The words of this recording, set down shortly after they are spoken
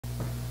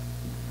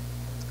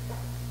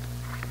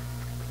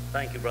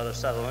Thank you, Brother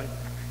Sutherland.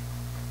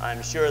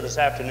 I'm sure this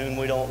afternoon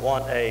we don't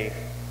want a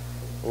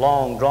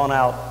long,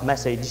 drawn-out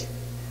message,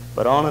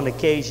 but on an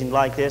occasion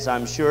like this,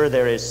 I'm sure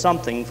there is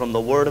something from the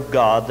Word of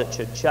God that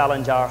should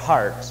challenge our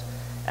hearts,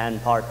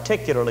 and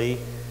particularly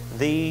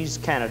these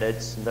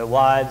candidates and their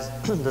wives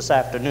this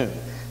afternoon.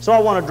 So I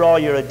want to draw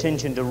your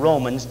attention to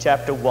Romans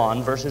chapter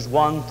 1, verses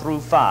 1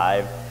 through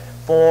 5,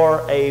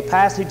 for a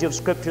passage of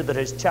Scripture that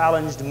has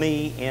challenged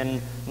me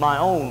in my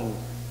own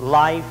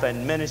life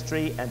and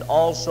ministry, and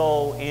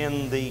also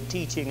in the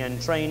teaching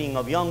and training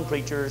of young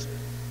preachers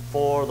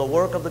for the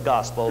work of the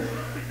gospel.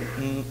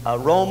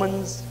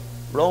 Romans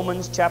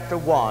chapter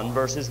 1,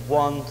 verses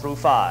 1 through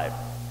 5.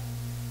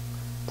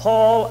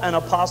 Paul, an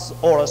apostle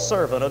or a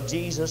servant of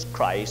Jesus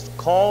Christ,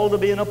 called to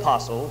be an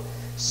apostle,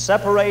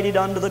 separated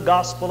unto the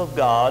gospel of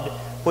God,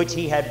 which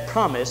he had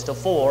promised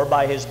afore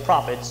by his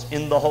prophets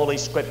in the Holy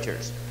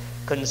Scriptures,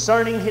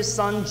 concerning his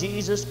Son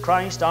Jesus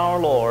Christ our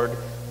Lord,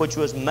 which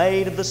was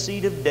made of the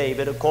seed of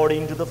David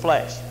according to the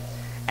flesh,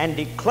 and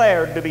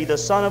declared to be the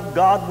Son of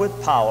God with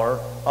power,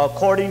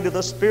 according to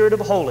the Spirit of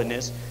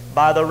holiness,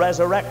 by the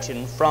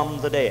resurrection from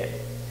the dead,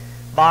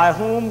 by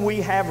whom we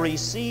have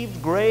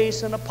received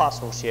grace and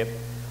apostleship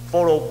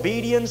for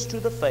obedience to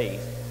the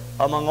faith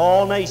among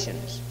all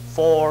nations,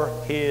 for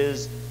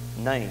his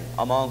name,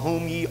 among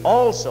whom ye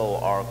also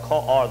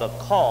are the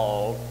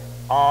called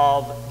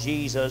of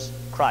Jesus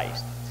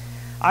Christ.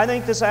 I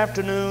think this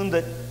afternoon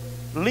that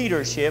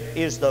leadership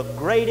is the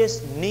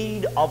greatest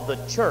need of the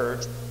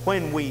church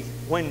when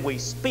we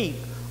speak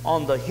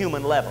on the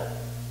human level.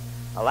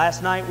 Now,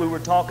 last night we were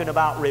talking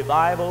about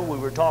revival. We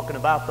were talking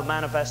about the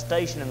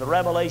manifestation and the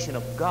revelation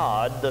of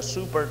God, the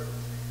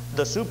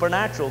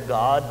supernatural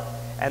God,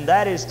 and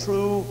that is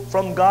true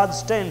from God's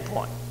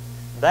standpoint.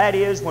 That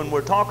is, when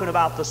we're talking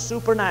about the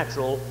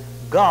supernatural,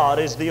 God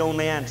is the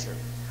only answer.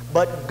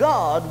 But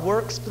God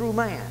works through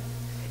man.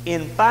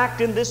 In fact,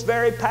 in this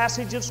very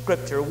passage of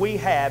Scripture, we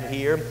have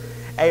here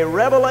a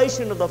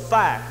revelation of the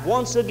fact,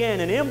 once again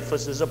an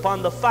emphasis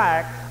upon the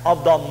fact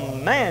of the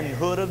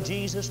manhood of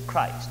Jesus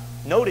Christ.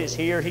 Notice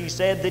here he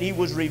said that he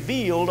was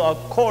revealed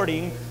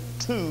according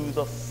to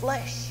the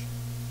flesh.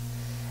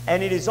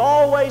 And it is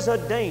always a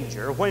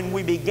danger when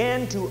we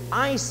begin to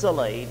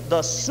isolate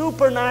the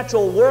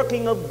supernatural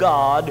working of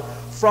God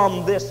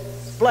from this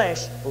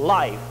flesh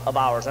life of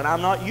ours. And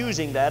I'm not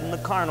using that in the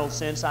carnal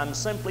sense. I'm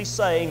simply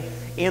saying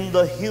in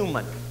the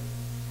human.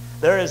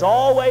 There is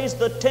always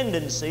the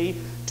tendency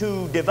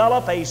to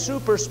develop a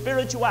super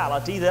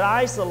spirituality that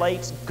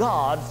isolates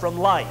God from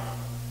life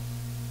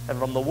and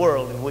from the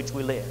world in which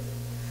we live.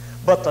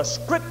 But the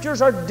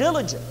Scriptures are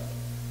diligent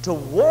to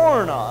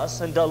warn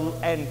us and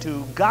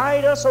to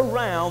guide us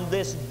around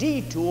this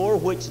detour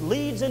which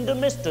leads into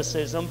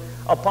mysticism,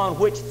 upon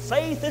which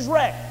faith is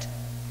wrecked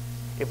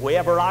if we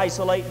ever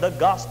isolate the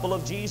gospel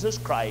of Jesus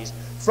Christ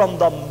from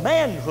the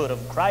manhood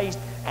of Christ,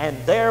 and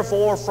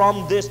therefore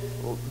from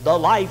the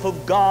life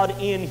of God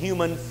in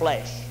human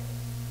flesh.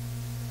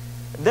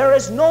 There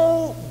is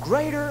no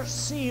greater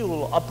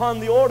seal upon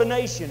the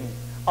ordination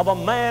of a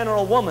man or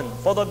a woman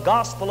for the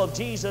gospel of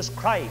Jesus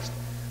Christ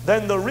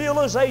than the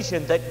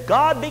realization that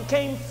God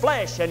became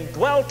flesh and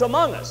dwelt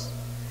among us,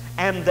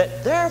 and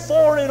that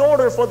therefore, in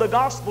order for the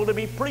gospel to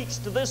be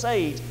preached to this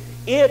age,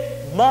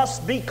 it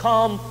must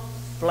become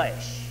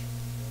flesh.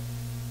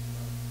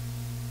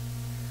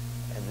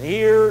 And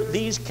here,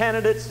 these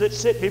candidates that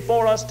sit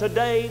before us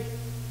today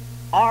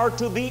are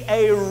to be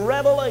a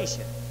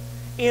revelation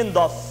in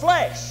the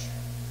flesh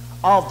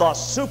of the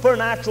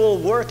supernatural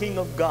working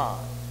of God.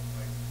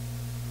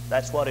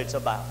 That's what it's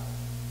about.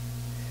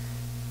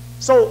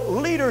 So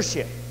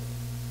leadership,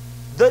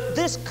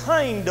 this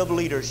kind of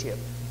leadership,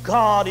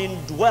 God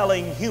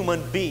indwelling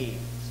human beings,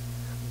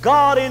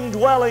 God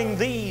indwelling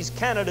these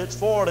candidates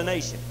for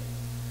ordination,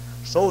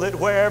 so that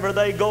wherever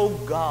they go,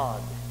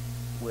 God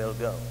will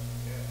go.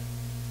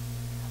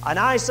 And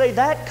I say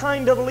that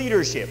kind of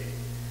leadership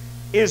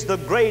is the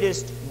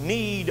greatest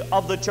need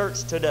of the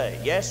church today.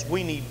 Yes,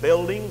 we need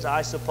buildings.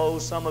 I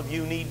suppose some of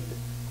you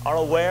are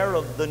aware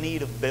of the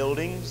need of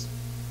buildings.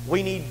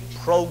 We need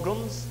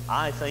programs.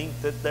 I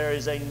think that there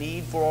is a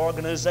need for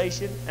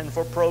organization and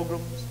for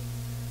programs.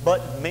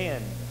 But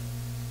men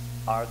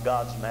are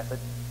God's method.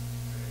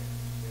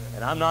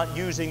 And I'm not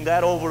using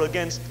that over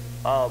against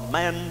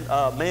men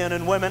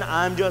and women.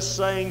 I'm just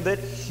saying that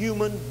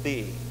human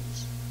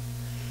beings,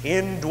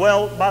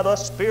 indwelt by the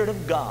Spirit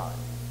of God,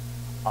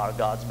 are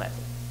God's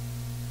method.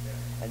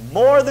 And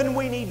more than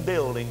we need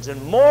buildings, and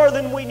more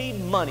than we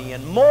need money,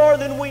 and more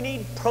than we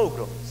need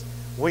programs,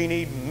 we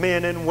need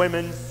men and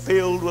women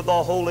filled with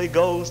the Holy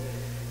Ghost,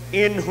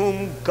 in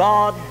whom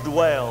God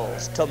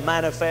dwells, to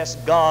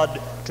manifest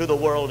God to the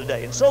world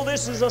today. And so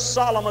this is a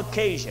solemn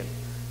occasion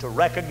to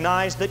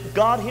recognize that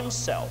God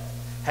Himself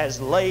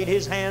has laid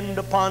His hand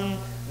upon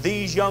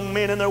these young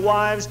men and their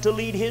wives to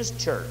lead His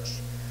church.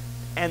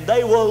 And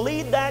they will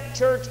lead that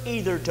church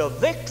either to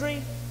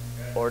victory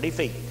or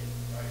defeat,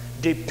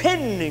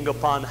 depending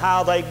upon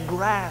how they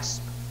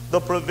grasp the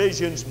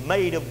provisions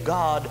made of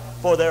God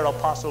for their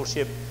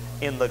apostleship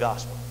in the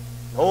gospel.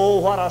 Oh,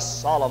 what a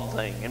solemn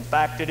thing. In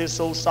fact, it is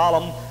so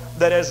solemn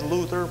that as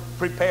Luther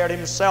prepared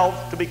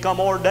himself to become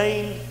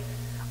ordained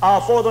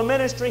for the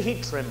ministry,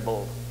 he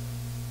trembled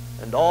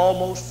and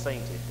almost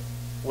fainted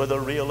with the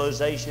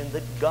realization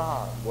that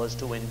God was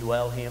to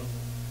indwell him,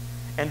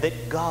 and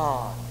that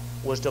God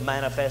was to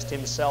manifest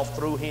himself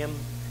through him,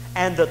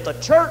 and that the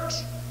church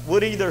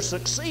would either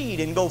succeed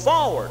and go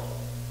forward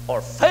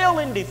or fail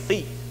in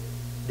defeat,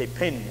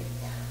 depending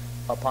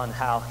upon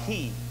how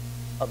he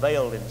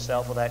availed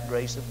himself of that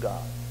grace of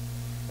God.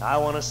 Now, I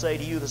want to say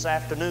to you this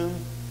afternoon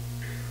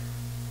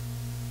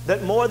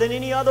that more than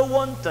any other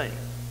one thing,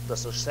 the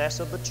success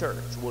of the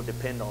church will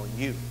depend on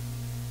you.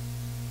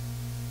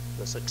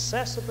 The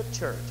success of the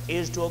church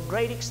is to a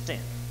great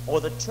extent,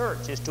 or the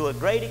church is to a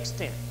great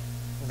extent,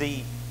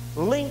 the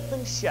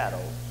lengthened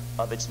shadows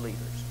of its leaders.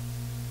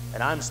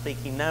 And I'm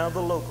speaking now of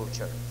the local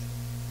church.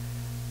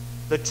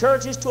 The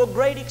church is to a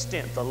great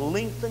extent the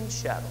lengthened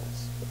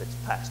shadows of its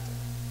pastor.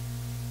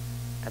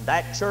 And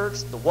that church,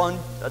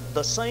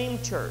 the same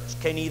church,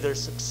 can either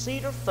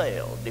succeed or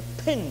fail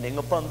depending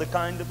upon the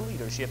kind of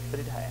leadership that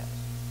it has.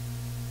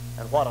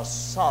 And what a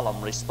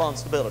solemn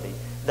responsibility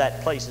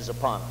that places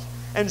upon us.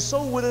 And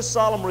so with this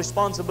solemn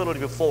responsibility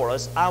before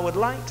us, I would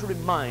like to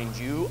remind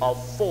you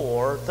of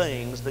 4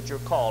 things that your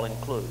call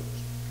includes,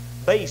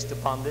 based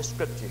upon this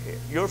scripture here.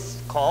 Your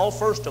call,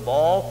 first of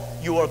all,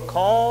 you are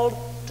called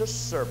to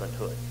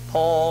servanthood.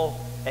 Paul,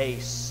 a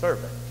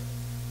servant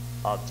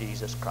of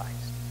Jesus Christ.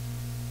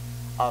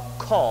 A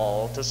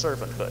call to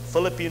servanthood.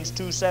 Philippians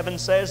 2:7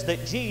 says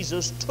that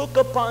Jesus took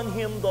upon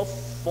him the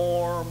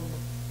form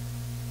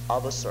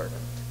of a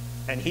servant.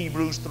 And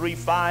Hebrews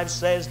 3:5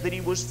 says that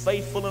he was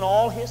faithful in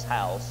all his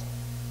house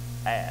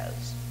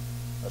as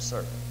a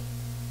servant.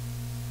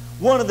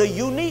 One of the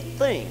unique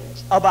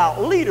things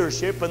about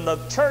leadership in the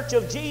church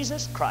of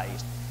Jesus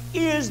Christ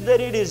is that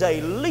it is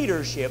a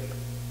leadership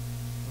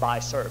by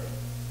serving.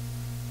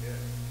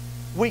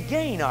 We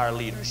gain our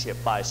leadership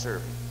by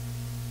serving.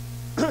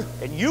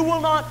 And you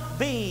will not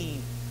be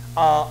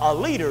a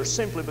leader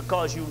simply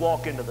because you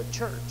walk into the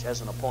church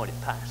as an appointed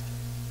pastor.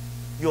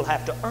 You'll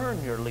have to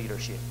earn your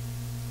leadership.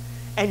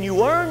 And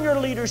you earn your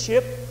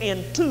leadership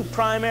in 2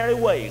 primary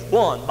ways.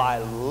 One, by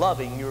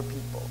loving your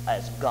people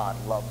as God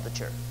loved the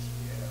church.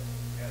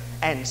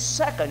 And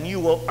second, you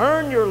will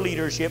earn your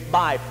leadership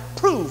by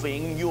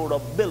proving your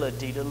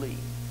ability to lead.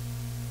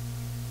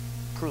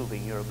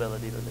 Proving your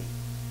ability to lead.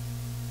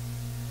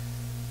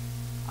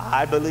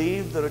 I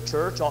believe that a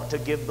church ought to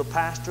give the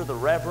pastor the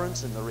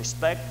reverence and the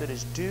respect that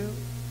is due,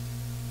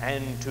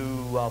 and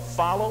to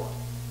follow.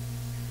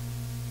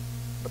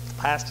 But the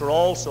pastor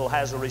also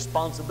has a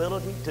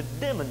responsibility to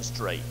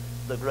demonstrate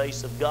the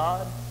grace of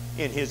God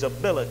in his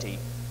ability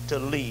to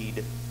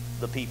lead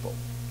the people.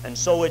 And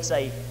so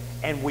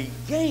and we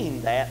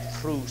gain that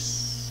through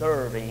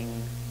serving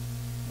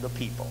the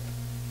people.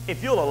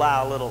 If you'll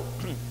allow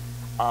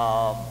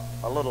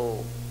a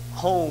little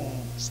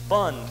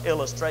homespun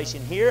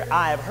illustration here,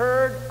 I have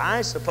heard,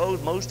 I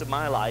suppose most of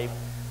my life,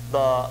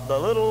 the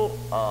little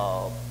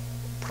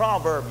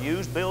proverb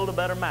used, build a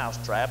better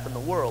mousetrap and the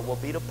world will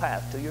beat a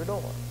path to your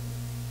door.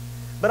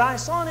 But I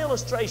saw an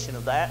illustration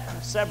of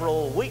that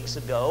several weeks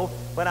ago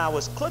when I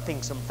was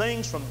clipping some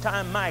things from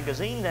Time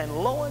magazine, and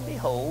lo and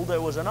behold, there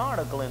was an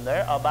article in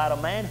there about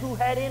a man who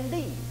had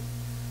indeed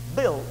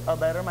built a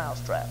better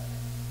mousetrap.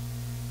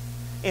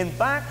 In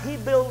fact,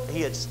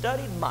 he had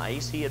studied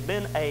mice. He had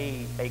been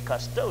a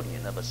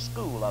custodian of a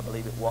school, I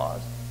believe it was,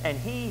 and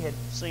he had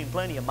seen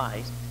plenty of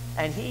mice.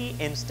 And he,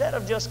 instead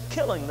of just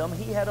killing them,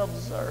 he had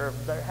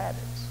observed their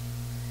habits.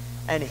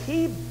 And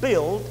he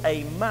built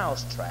a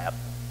mousetrap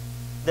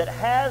that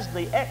has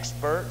the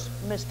experts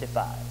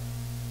mystified.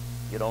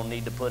 You don't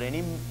need to put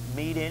any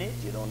meat in it.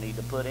 You don't need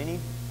to put any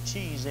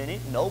cheese in it,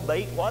 no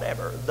bait,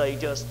 whatever. They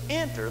just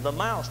enter the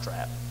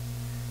mousetrap.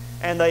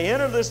 And they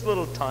enter this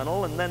little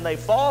tunnel, and then they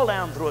fall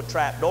down through a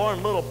trap door,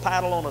 and a little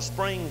paddle on a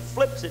spring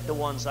flips it to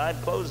one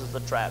side, closes the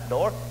trap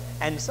door.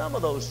 And some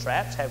of those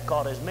traps have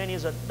caught as many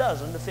as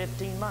 12 to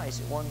 15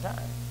 mice at one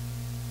time.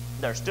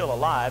 They're still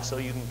alive, so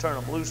you can turn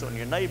them loose on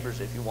your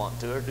neighbors if you want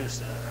to, or do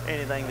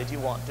anything that you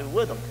want to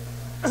with them.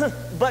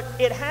 But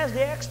it has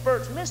the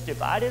experts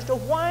mystified as to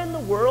why in the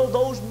world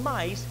those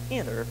mice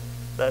enter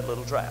that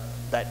little trap,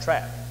 that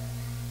trap.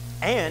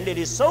 And it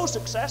is so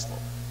successful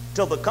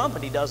till the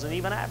company doesn't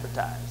even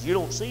advertise. You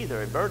don't see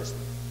their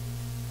advertisement.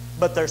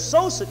 But they're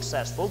so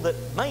successful that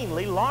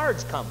mainly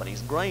large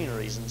companies,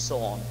 granaries and so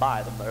on,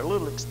 buy them. They're a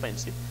little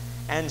expensive.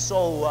 And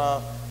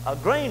so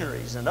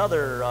granaries and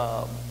other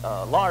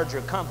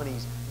larger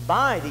companies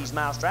buy these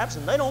mousetraps,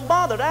 and they don't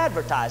bother to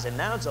advertise it.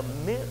 Now it's a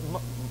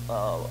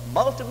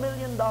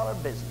multi-million-dollar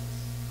business.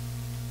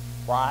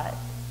 Why?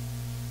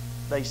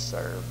 They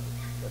serve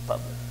the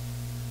public.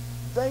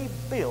 They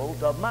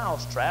built a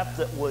mousetrap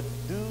that would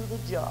do the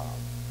job.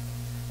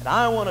 And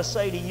I want to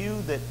say to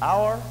you that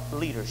our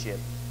leadership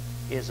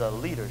is a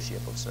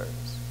leadership of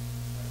service.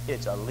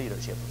 It's a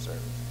leadership of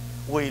service.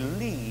 We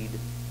lead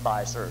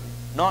by serving,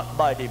 not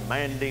by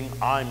demanding,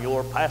 I'm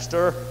your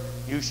pastor,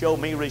 you show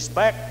me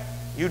respect,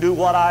 you do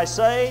what I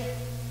say,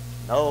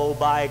 No,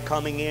 by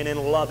coming in and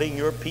loving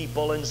your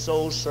people and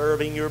so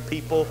serving your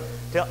people.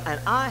 And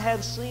I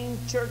have seen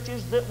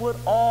churches that would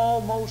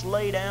almost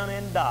lay down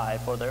and die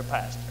for their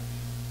pastor.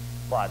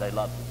 Why? They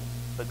loved him.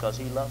 Because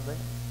he loved them.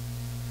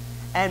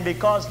 And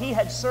because he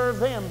had served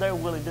them, they're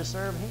willing to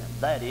serve him.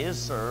 That is,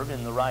 serve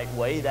in the right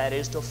way. That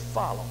is to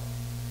follow.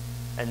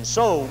 And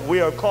so we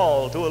are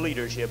called to a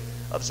leadership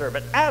of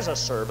servant. As a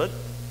servant,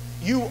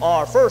 you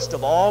are first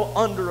of all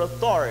under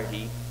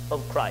authority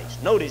of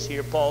Christ. Notice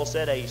here Paul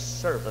said a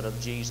servant of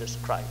Jesus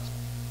Christ.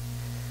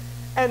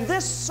 And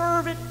this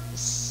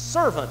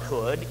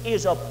servanthood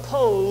is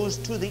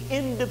opposed to the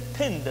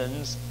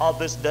independence of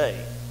this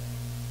day.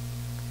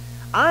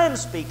 I'm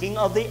speaking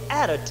of the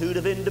attitude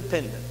of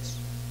independence.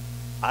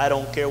 I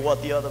don't care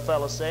what the other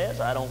fellow says.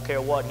 I don't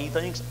care what he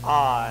thinks.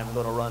 I'm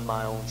going to run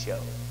my own show.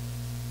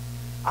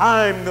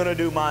 I'm going to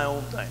do my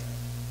own thing.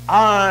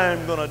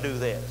 I'm going to do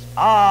this.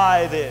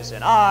 I this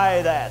and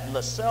I that. And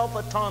the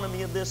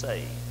self-autonomy of this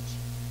age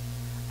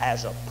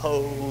as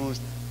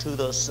opposed to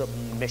the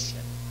submission.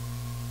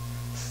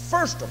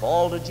 First of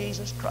all to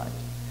Jesus Christ.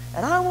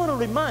 And I want to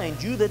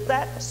remind you that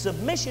that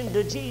submission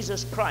to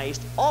Jesus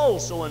Christ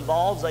also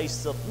involves a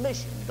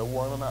submission to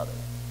one another.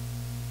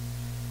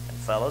 And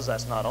fellas,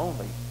 that's not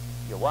only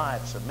your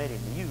wife submitting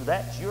to you,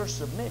 that's your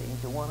submitting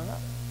to one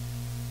another.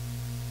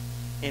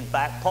 In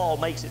fact, Paul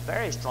makes it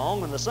very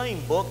strong in the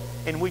same book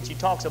in which he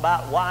talks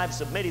about wives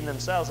submitting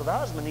themselves to the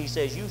husband. He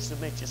says, you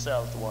submit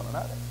yourselves to one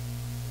another.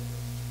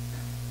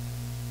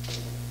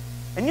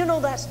 And you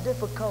know that's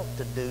difficult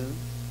to do.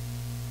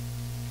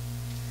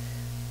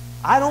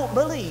 I don't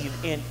believe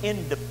in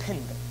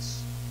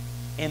independence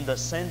in the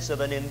sense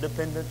of an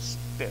independent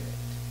spirit.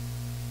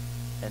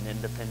 An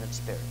independent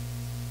spirit.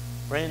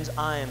 Friends,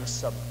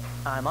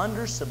 I'm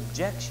under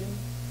subjection,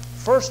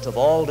 first of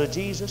all, to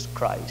Jesus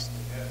Christ.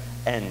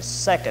 And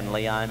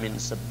secondly, I'm in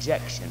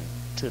subjection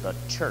to the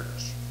church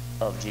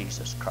of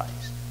Jesus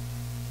Christ.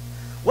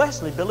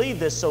 Wesley believed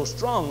this so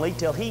strongly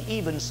till he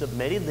even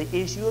submitted the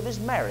issue of his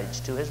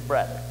marriage to his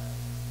brethren.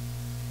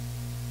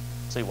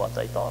 See what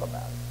they thought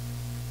about it.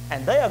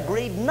 And they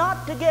agreed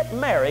not to get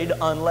married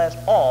unless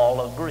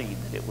all agreed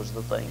that it was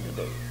the thing to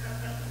do.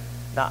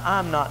 Now,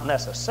 I'm not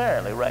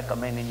necessarily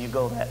recommending you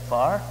go that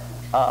far,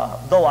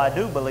 though I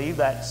do believe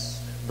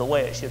that's the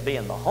way it should be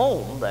in the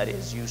home. That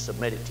is, you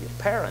submit it to your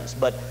parents.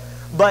 But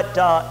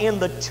in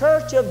the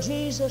church of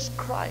Jesus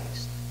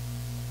Christ,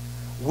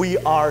 we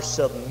are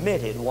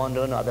submitted one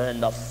to another.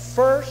 And the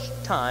first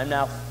time,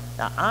 now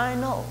I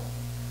know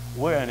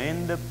we're an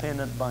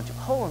independent bunch of,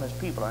 holiness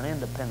people are an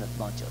independent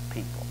bunch of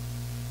people.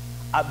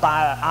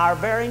 By our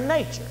very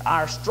nature,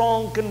 our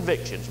strong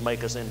convictions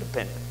make us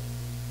independent.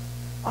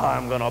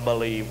 I'm going to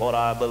believe what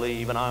I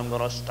believe, and I'm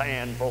going to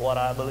stand for what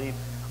I believe,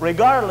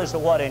 regardless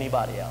of what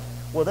anybody else.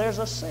 Well, there's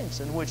a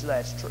sense in which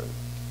that's true,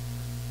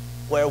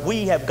 where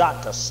we have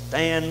got to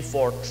stand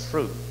for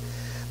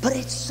truth. But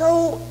it's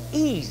so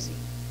easy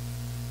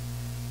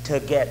to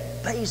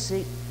get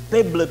basic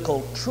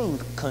biblical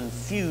truth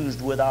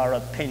confused with our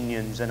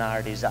opinions and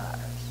our desires.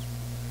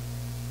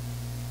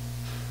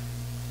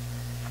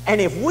 And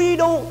if we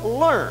don't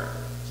learn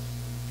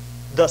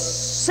the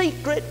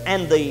secret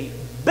and the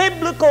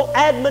biblical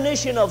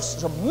admonition of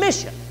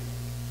submission,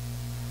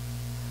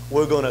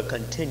 we're going to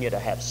continue to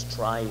have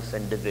strife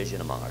and division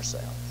among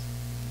ourselves.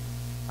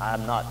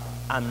 I'm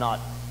not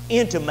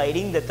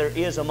intimating that there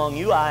is among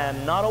you. I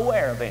am not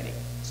aware of any.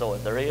 So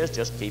if there is,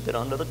 just keep it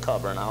under the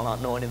cover, and I'll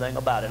not know anything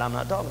about it. I'm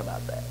not talking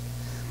about that.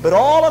 But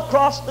all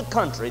across the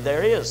country,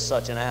 there is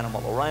such an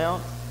animal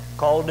around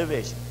called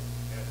division.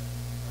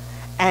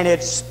 And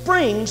it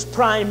springs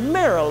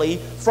primarily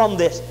from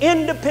this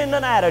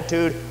independent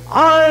attitude,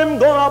 I'm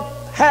going to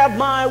have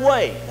my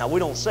way. Now, we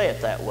don't say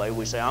it that way.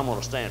 We say, I'm going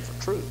to stand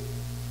for truth.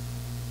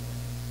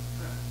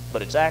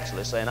 But it's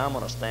actually saying, I'm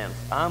going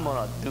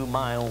to do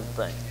my own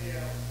thing.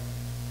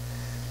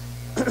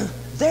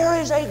 There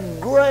is a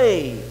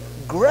grave,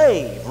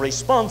 grave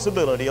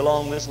responsibility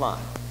along this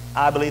line.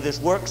 I believe this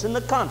works in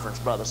the conference,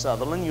 Brother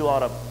Sutherland. You ought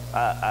to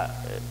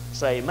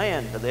say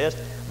amen to this.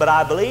 But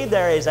I believe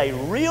there is a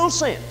real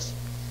sense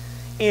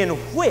in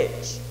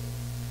which,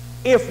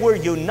 if we're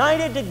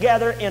united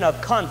together in a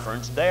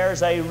conference,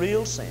 there's a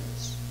real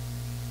sense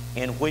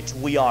in which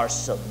we are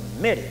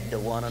submitted to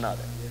one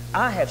another.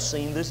 I have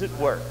seen this at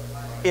work.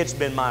 It's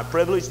been my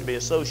privilege to be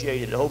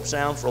associated at Hope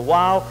Sound for a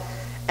while,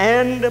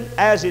 and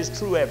as is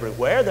true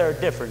everywhere, there are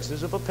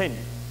differences of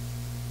opinion.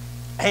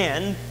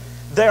 And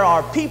there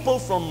are people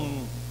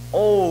from,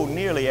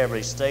 nearly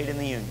every state in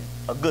the Union,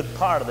 a good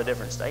part of the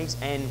different states,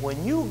 and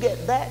when you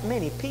get that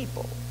many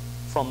people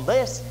from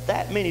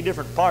that many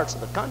different parts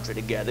of the country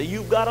together,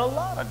 you've got a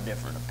lot of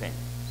different opinions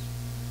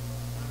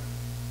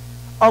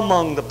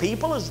among the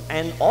people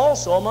and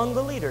also among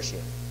the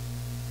leadership.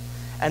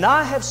 And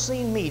I have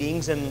seen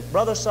meetings, and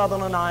Brother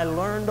Sutherland and I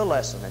learned a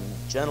lesson. And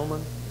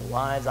gentlemen,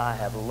 wives, I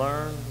have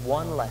learned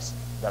one lesson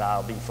that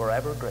I'll be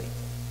forever grateful.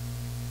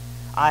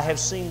 I have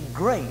seen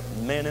great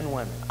men and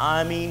women,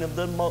 I mean of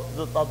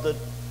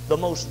the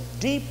most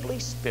deeply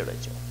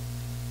spiritual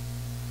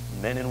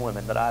men and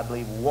women that I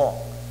believe walk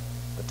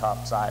the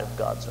top side of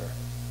God's earth.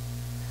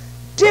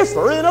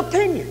 Differ in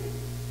opinion.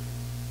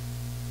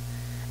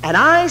 And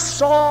I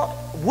saw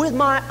with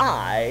my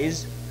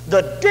eyes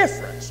the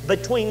difference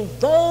between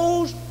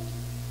those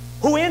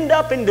who end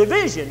up in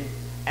division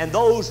and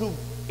those who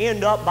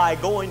end up by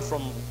going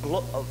from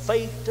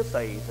faith to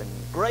faith and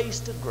grace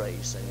to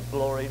grace and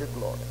glory to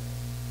glory.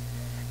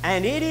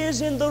 And it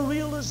is in the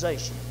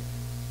realization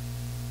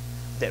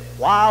that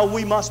while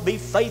we must be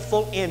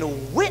faithful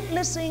in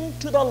witnessing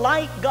to the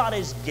light God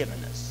has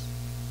given us,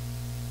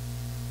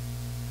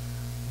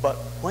 but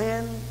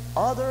when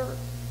other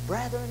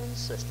brethren and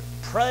sisters,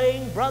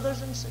 praying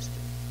brothers and sisters,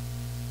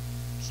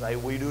 say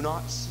we do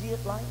not see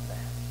it like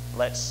that,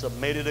 let's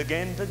submit it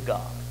again to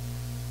God.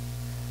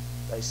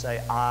 They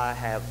say, I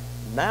have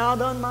now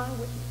done my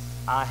witness.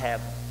 I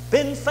have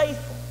been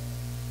faithful.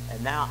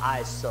 And now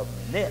I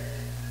submit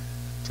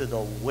to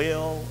the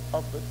will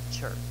of the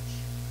church.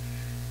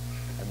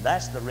 And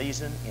that's the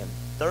reason in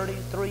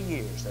 33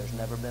 years there's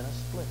never been a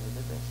split or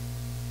division.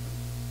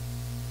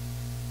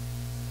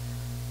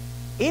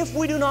 If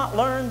we do not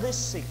learn this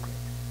secret,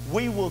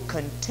 we will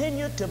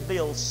continue to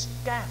build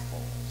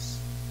scaffolds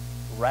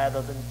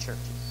rather than churches.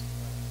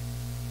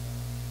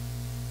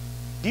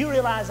 Do you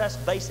realize that's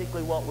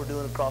basically what we're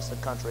doing across the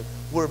country?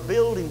 We're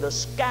building the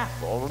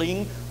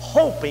scaffolding,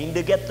 hoping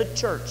to get the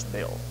church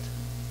built,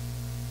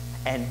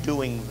 and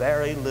doing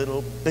very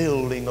little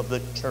building of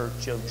the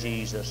church of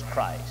Jesus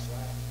Christ.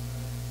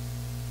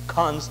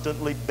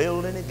 Constantly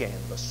building again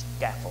the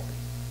scaffolding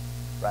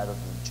rather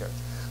than the church.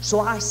 So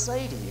I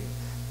say to you,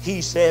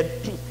 he said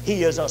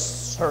he is a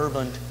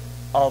servant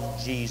of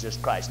Jesus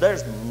Christ.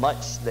 There's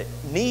much that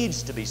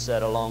needs to be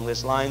said along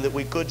this line that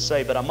we could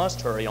say, but I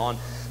must hurry on.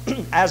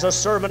 As a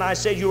servant, I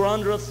said, you're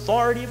under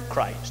authority of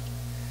Christ.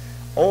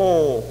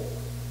 Oh,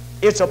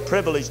 it's a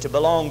privilege to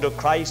belong to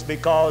Christ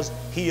because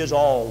He is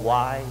all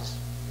wise.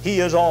 He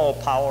is all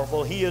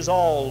powerful. He is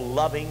all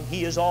loving.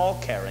 He is all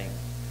caring.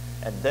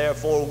 And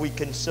therefore we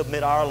can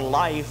submit our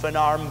life and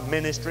our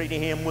ministry to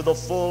Him with a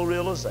full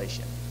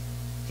realization.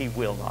 He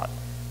will not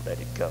let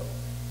it go.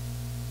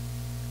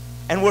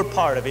 And we're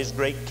part of His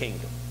great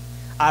kingdom.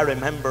 I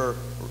remember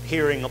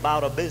hearing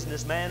about a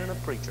businessman and a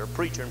preacher. A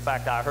preacher, in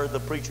fact, I heard the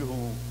preacher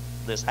who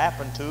this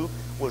happened to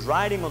was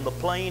riding on the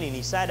plane, and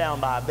he sat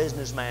down by a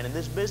businessman, and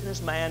this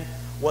businessman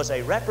was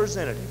a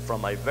representative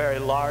from a very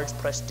large,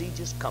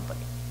 prestigious company.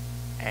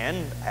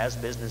 And as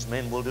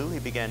businessmen will do, he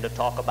began to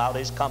talk about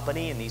his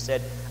company, and he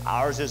said,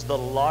 ours is the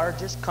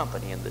largest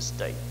company in this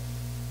state.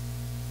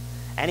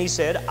 And he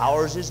said,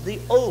 ours is the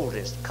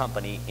oldest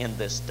company in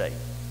this state.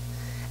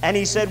 And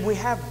he said, we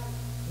have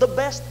the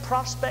best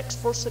prospects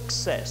for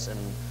success, and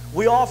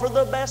we offer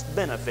the best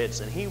benefits.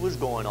 And he was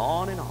going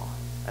on and on.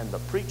 And the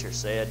preacher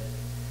said,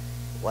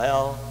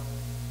 well,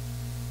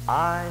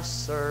 I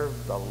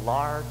serve the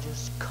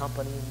largest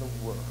company in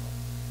the world,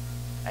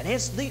 and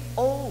it's the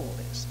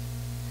oldest.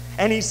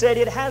 And he said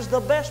it has the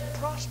best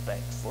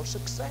prospects for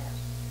success.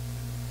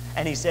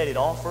 And he said it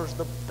offers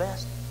the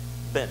best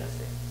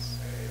benefits.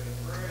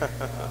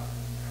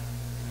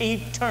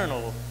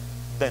 Eternal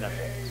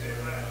benefits.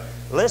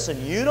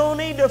 Listen, you don't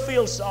need to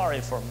feel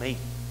sorry for me.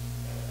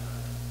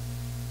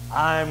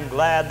 I'm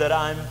glad that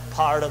I'm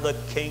part of the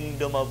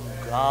kingdom of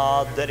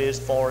God that is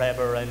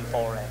forever and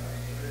forever.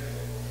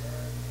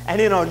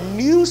 And in a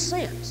new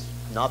sense,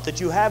 not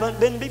that you haven't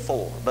been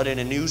before, but in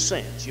a new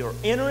sense, you're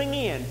entering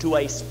into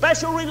a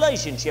special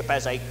relationship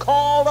as a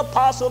called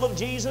apostle of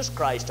Jesus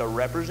Christ to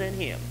represent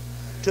Him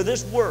to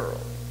this world.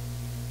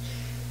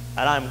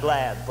 And I'm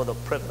glad for the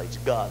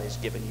privilege God has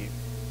given you.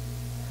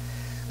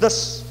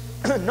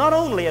 Not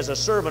only as a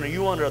servant are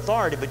you under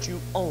authority, but you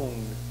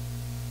own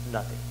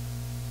nothing.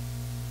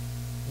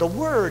 The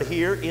word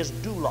here is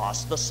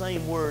doulos, the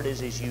same word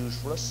as is used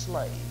for a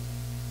slave.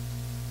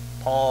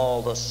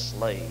 Paul, the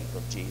slave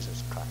of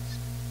Jesus Christ.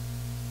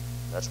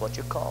 That's what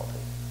you're called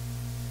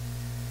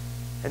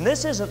to. And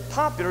this isn't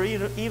popular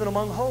even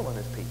among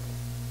holiness people.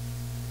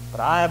 But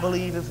I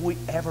believe if we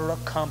ever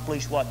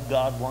accomplish what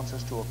God wants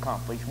us to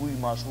accomplish, we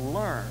must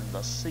learn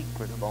the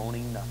secret of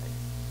owning nothing.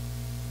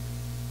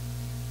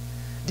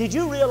 Did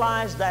you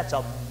realize that's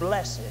a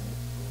blessed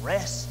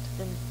rest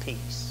and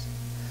peace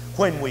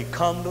when we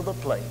come to the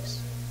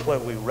place where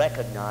we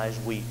recognize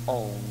we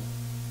own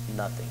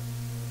nothing?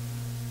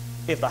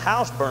 If the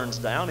house burns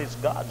down, it's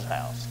God's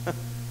house.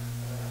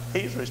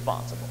 He's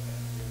responsible.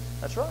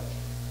 That's right.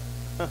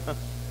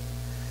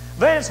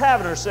 Vance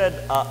Havner said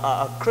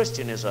a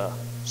Christian is a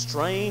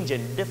strange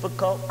and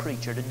difficult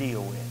creature to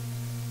deal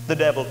with. The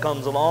devil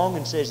comes along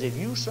and says, if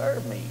you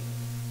serve me,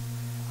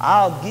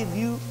 I'll give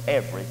you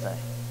everything.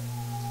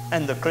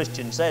 And the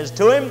Christian says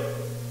to him,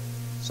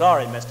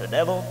 sorry, Mr.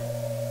 Devil,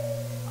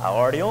 I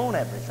already own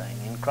everything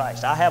in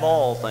Christ. I have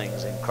all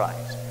things in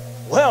Christ.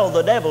 Well,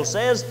 the devil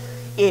says,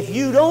 if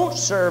you don't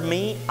serve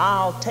me,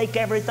 I'll take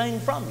everything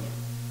from you.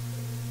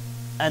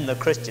 And the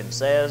Christian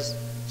says,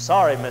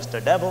 sorry,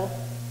 Mr. Devil,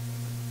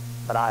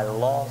 but I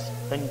lost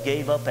and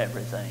gave up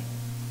everything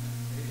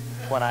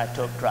when I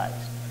took Christ.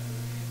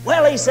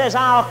 Well, he says,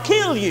 I'll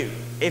kill you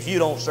if you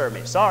don't serve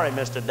me. Sorry,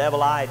 Mr.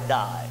 Devil, I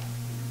died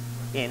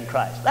in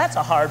Christ. That's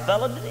a hard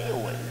fellow to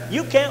deal with.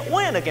 You can't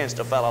win against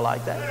a fellow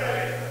like that.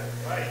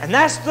 And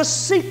that's the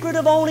secret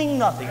of owning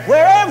nothing,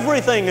 where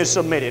everything is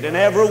submitted. And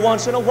every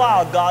once in a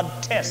while, God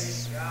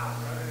tests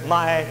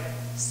my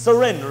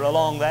surrender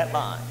along that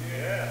line.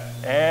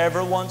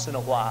 Every once in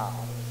a while,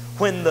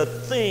 when the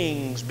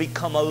things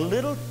become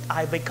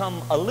I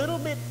become a little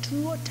bit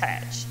too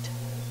attached.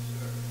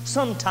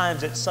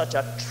 Sometimes it's such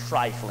a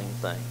trifling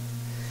thing.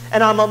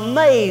 And I'm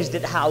amazed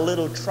at how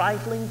little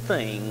trifling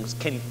things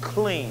can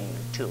cling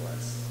to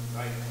us.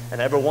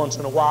 And every once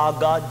in a while,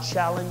 God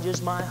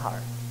challenges my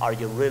heart. Are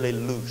you really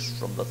loose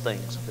from the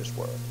things of this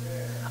world?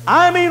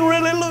 I mean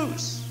really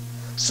loose.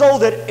 So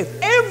that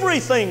if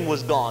everything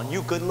was gone,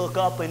 you could look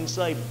up and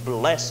say,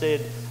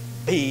 blessed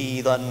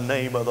be the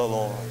name of the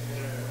Lord.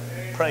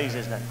 Praise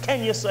His name.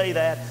 Can you say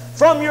that?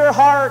 From your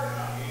heart,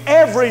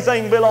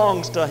 everything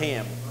belongs to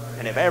Him.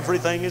 And if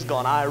everything is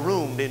gone, I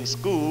roomed in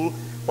school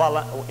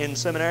while in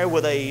seminary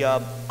with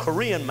a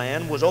Korean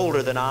man, was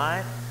older than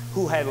I,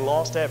 who had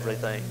lost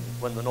everything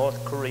when the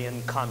North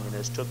Korean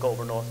communists took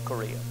over North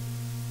Korea.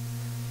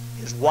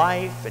 His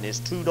wife and his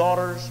 2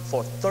 daughters,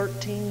 for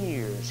 13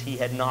 years, he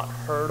had not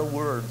heard a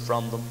word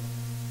from them.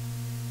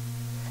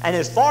 And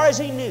as far as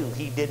he knew,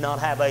 he did not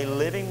have a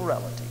living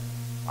relative.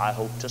 I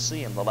hope to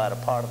see him the latter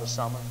part of the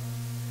summer.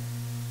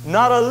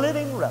 Not a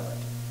living relative.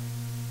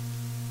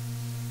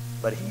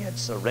 But he had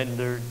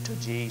surrendered to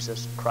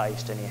Jesus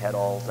Christ, and he had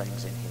all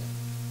things in Him.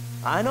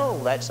 I know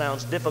that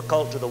sounds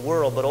difficult to the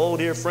world, but oh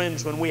dear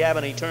friends, when we have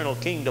an eternal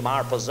kingdom,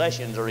 our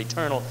possessions are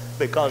eternal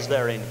because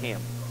they're in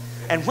Him.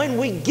 And when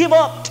we give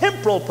up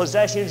temporal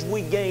possessions,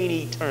 we gain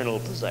eternal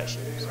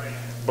possessions.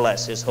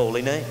 Bless His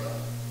holy name.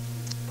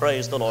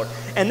 Praise the Lord.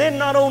 And then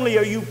not only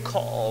are you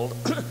called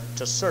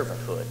to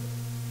servanthood,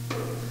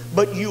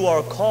 but you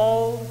are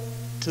called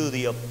to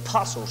the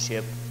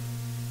apostleship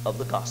of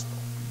the gospel.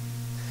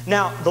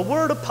 Now, the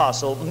word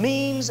apostle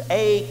means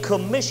a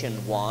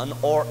commissioned one,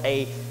 or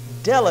a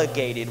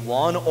delegated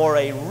one, or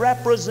a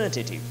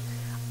representative.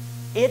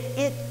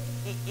 It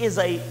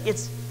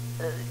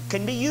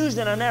can be used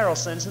in a narrow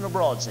sense and a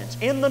broad sense.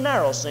 In the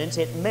narrow sense,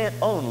 it meant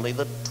only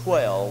the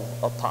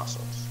 12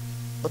 apostles.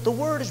 But the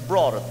word is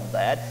broader than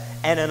that,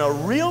 and in a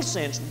real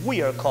sense,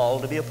 we are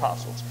called to be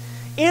apostles.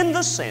 In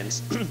the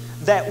sense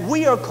that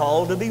we are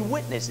called to be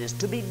witnesses,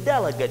 to be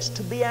delegates,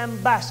 to be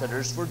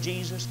ambassadors for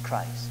Jesus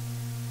Christ.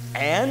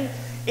 And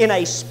in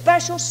a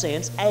special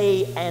sense,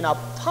 an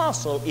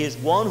apostle is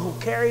one who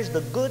carries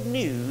the good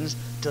news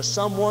to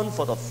someone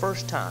for the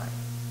first time.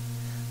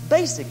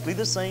 Basically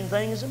the same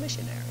thing as a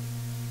missionary.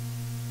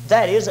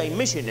 That is, a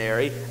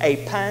missionary, a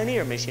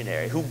pioneer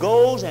missionary, who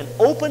goes and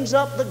opens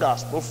up the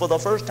gospel for the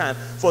first time.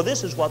 For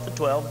this is what the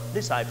 12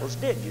 disciples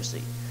did, you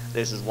see.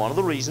 This is one of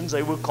the reasons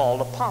they were called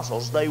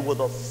apostles. They were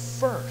the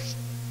first.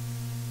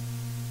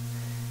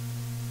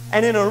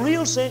 And in a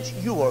real sense,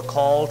 you are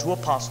called to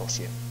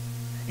apostleship.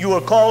 You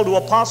are called to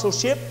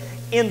apostleship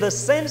in the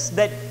sense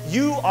that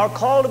you are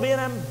called to be an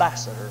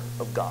ambassador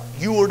of God.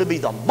 You are to be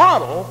the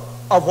model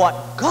of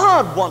what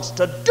God wants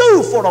to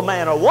do for a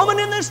man or woman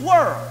in this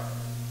world.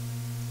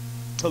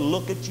 To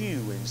look at you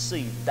and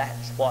see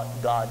that's what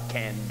God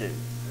can do.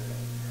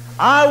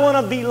 I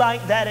want to be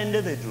like that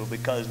individual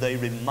because they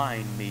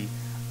remind me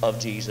of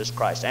Jesus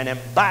Christ. An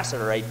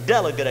ambassador, a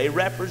delegate, a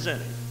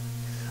representative.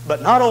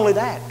 But not only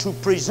that, to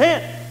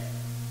present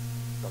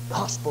the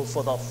gospel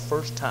for the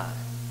first time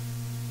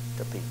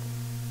to people.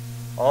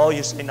 Oh,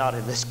 you say not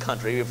in this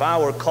country. If I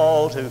were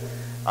called to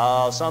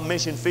some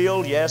mission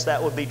field, yes,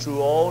 that would be true.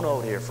 Oh,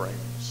 no, dear friends.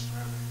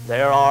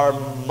 There are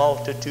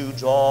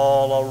multitudes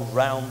all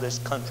around this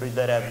country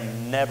that have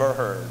never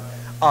heard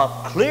the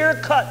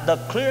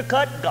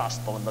clear-cut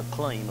gospel and the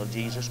claim of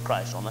Jesus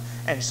Christ on them.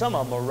 And some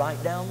of them are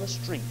right down the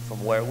street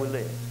from where we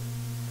live.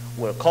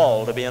 We're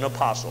called to be an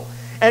apostle.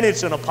 And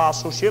it's an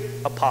apostleship,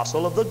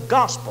 apostle of the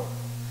gospel.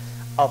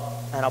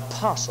 An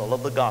apostle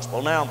of the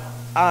gospel. Now,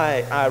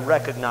 I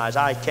recognize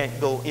I can't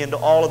go into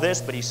all of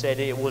this, but he said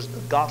it was the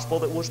gospel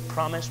that was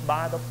promised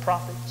by the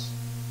prophets.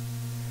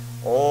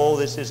 Oh,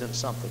 this isn't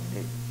something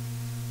new.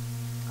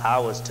 I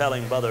was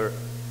telling Brother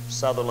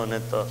Sutherland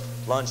at the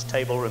lunch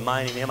table,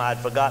 reminding him I'd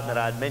forgotten that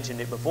I'd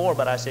mentioned it before,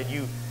 but I said,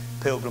 you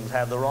pilgrims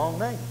have the wrong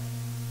name.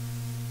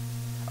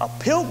 A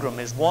pilgrim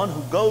is one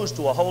who goes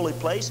to a holy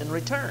place and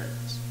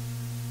returns.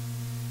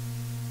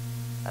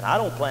 And I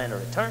don't plan to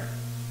return.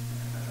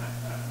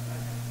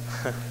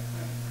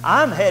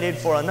 I'm headed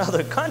for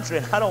another country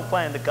and I don't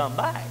plan to come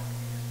back.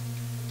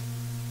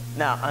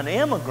 Now, an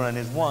immigrant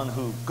is one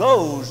who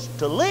goes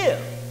to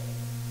live.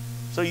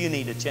 So you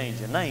need to change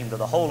your name to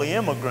the Holy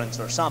Immigrants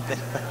or something.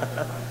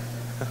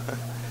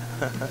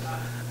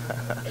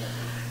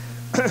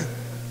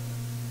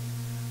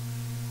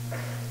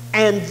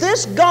 And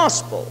this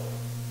gospel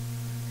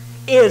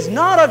is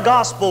not a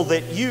gospel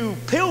that you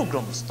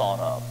pilgrims thought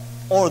of,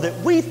 or that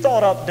we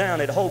thought up down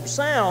at Hope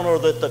Sound, or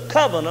that the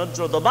Covenants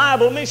or the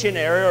Bible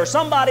Missionary or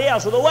somebody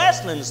else or the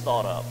Wesleyans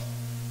thought of.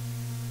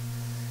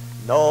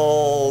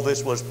 No,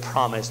 this was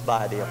promised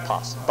by the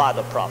apostles, by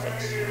the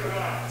prophets.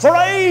 For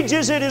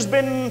ages it has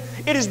been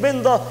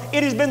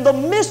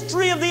the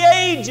mystery of the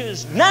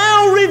ages,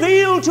 now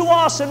revealed to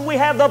us, and we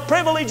have the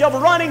privilege of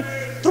running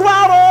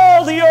throughout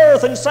all the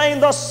earth and saying,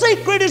 the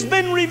secret has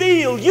been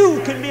revealed.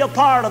 You can be a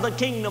part of the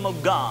kingdom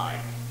of God.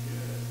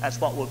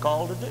 That's what we're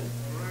called to do.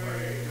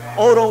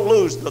 Oh, don't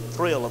lose the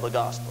thrill of the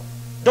gospel.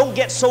 Don't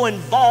get so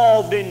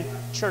involved in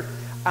church.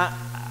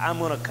 I'm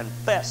going to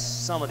confess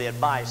some of the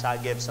advice I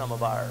give some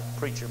of our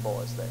preacher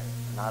boys there.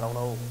 And I don't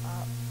know,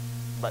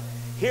 but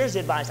here's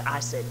the advice. I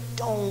said,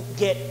 don't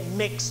get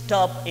mixed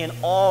up in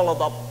all of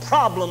the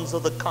problems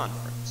of the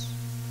conference.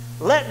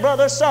 Let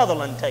Brother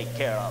Sutherland take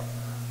care of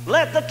them.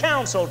 Let the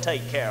council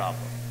take care of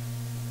them.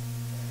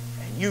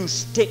 And you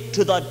stick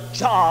to the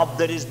job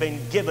that has been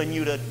given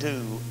you to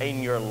do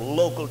in your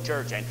local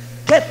church and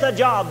get the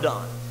job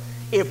done.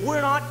 If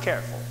we're not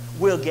careful,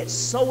 we'll get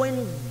so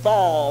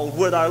involved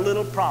with our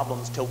little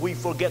problems till we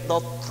forget the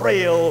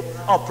thrill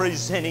of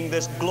presenting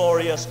this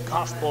glorious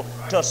gospel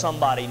to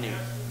somebody new.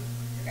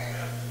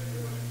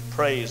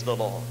 Praise the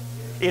Lord.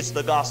 It's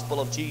the gospel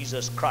of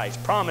Jesus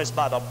Christ, promised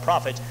by the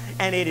prophets,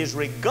 and it is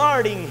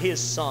regarding His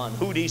Son,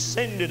 who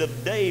descended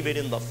of David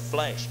in the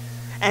flesh,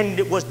 and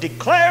it was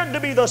declared to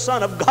be the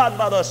Son of God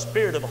by the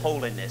Spirit of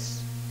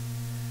holiness.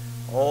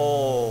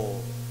 Oh,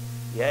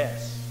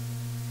 yes.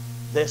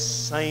 This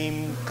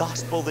same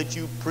gospel that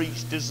you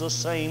preached is the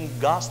same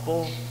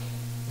gospel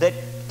that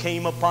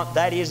came upon,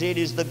 that is, it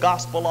is the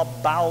gospel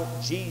about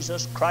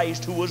Jesus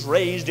Christ, who was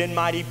raised in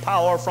mighty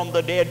power from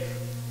the dead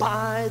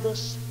by the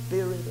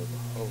Spirit of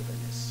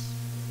holiness.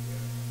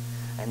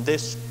 And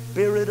this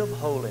Spirit of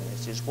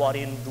holiness is what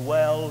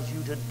indwells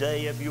you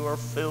today if you are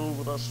filled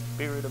with the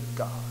Spirit of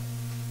God.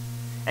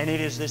 And it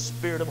is this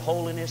Spirit of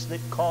holiness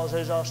that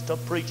causes us to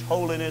preach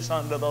holiness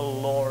unto the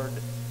Lord.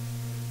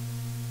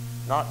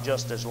 Not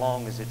just as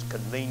long as it's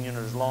convenient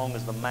or as long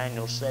as the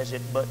manual says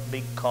it, but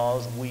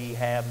because we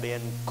have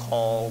been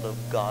called of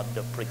God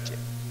to preach it.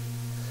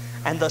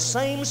 And the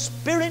same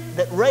Spirit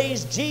that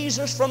raised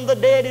Jesus from the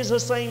dead is the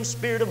same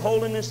Spirit of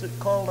holiness that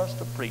called us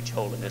to preach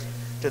holiness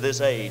to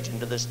this age and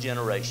to this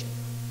generation.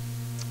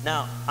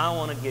 Now, I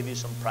want to give you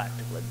some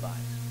practical advice.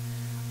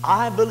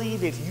 I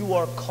believe if you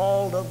are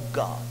called of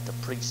God to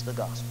preach the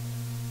gospel,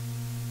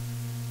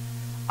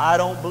 I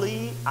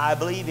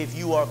believe if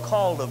you are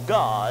called of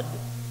God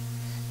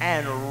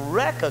and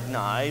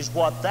recognize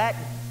what that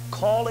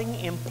calling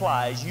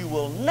implies, you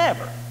will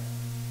never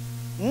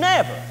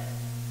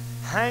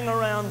hang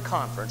around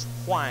conference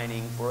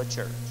whining for a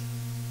church.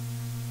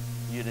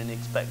 You didn't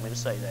expect me to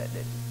say that, did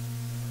you?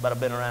 But I've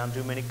been around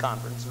too many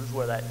conferences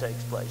where that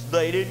takes place.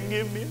 They didn't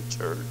give me a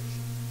church.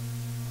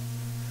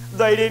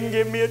 They didn't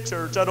give me a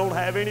church. I don't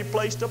have any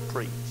place to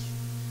preach.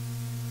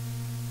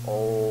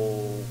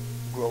 Oh,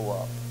 grow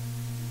up.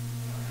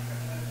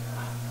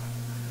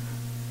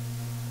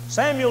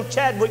 Samuel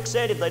Chadwick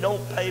said, if they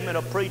don't pay me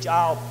to preach,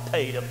 I'll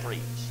pay to preach.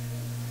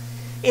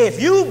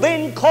 If you've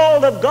been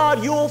called of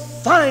God, you'll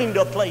find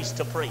a place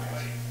to preach.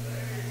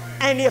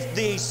 And if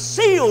the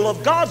seal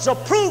of God's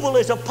approval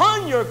is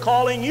upon your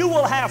calling, you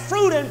will have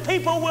fruit and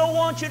people will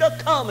want you to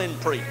come and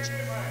preach.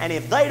 And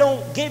if they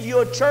don't give you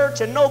a church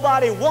and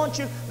nobody wants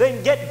you,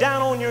 then get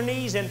down on your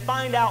knees and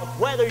find out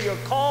whether you're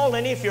called.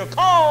 And if you're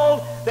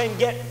called, then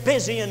get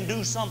busy and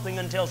do something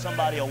until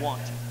somebody will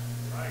want you.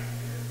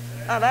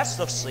 Now that's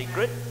the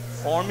secret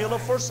formula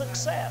for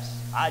success.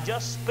 I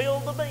just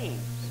spilled the beans.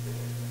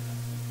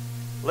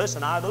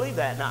 Listen, I believe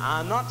that. Now,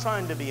 I'm not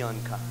trying to be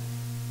unkind.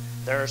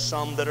 There are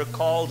some that are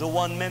called to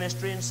one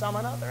ministry and some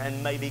another,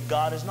 and maybe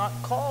God has not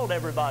called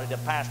everybody to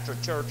pastor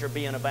a church or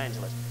be an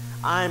evangelist.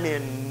 I'm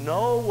in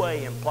no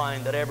way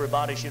implying that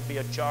everybody should be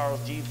a Charles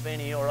G.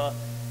 Finney or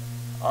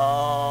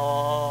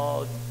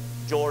a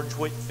George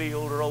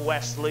Whitfield or a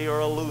Wesley or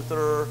a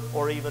Luther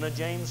or even a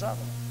James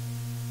Sutherland.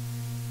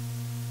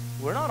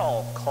 We're not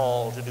all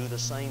called to do the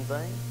same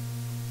thing.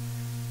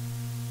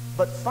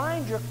 But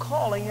find your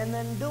calling and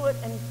then do it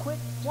and quit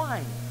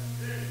whining.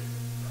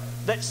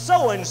 That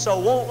so-and-so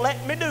won't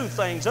let me do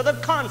things, or the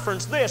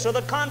conference this, or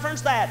the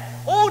conference that.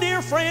 Oh,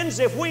 dear friends,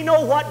 if we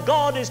know what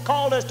God has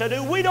called us to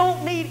do, we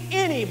don't need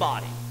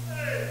anybody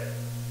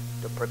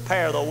to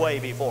prepare the way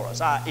before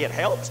us. It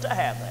helps to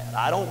have that.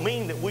 I don't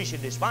mean that we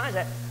should despise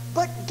that,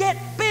 but get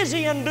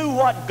busy and do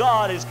what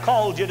God has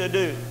called you to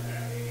do.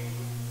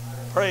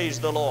 Praise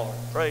the Lord.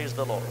 Praise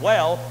the Lord.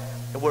 Well,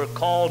 we're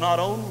called not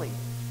only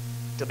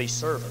to be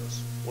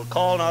servants. We're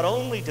called not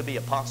only to be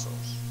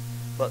apostles,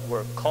 but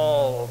we're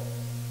called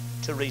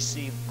to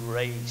receive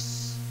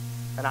grace.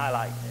 And I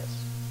like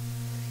this.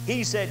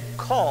 He said,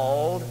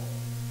 called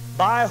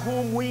by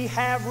whom we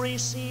have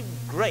received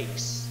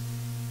grace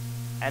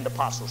and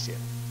apostleship.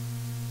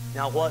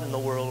 Now, what in the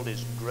world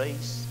is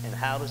grace, and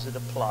how does it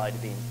apply to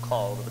being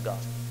called to the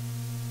gospel?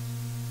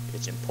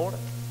 It's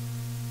important.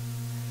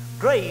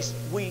 Grace,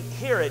 we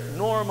hear it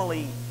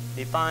normally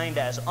defined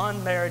as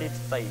unmerited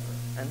favor,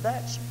 and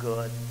that's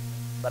good,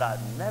 but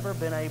I've never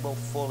been able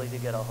fully to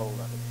get a hold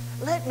of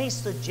it. Let me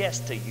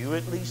suggest to you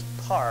at least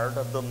part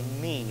of the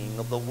meaning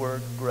of the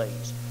word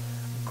grace.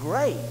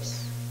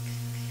 Grace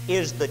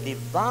is the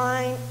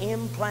divine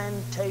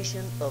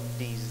implantation of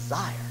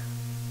desire,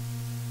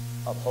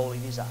 of holy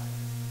desire.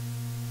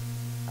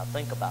 Now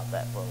think about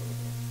that for a little bit.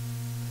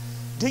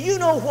 Do you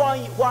know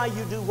why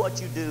you do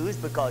what you do? Is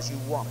because you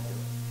want to do it.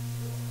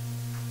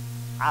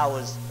 I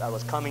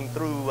was coming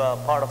through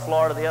part of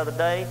Florida the other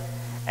day,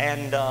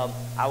 and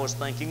I was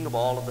thinking of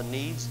all of the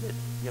needs that,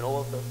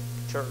 of the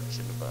church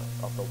and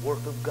of the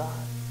work of God.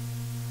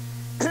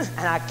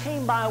 And I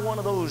came by one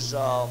of those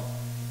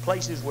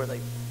places where they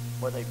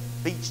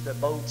beach their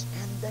boats,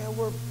 and there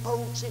were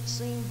boats, it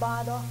seemed,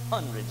 by the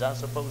hundreds. I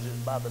suppose it was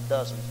by the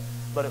dozens,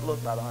 but it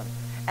looked by the hundreds.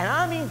 And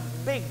I mean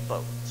big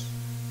boats.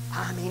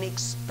 I mean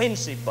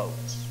expensive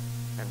boats.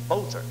 And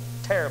boats are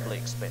terribly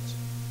expensive.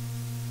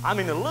 I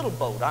mean a little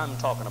boat, I'm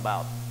talking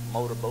about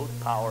motorboat,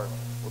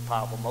 with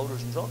powerful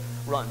motors and so on,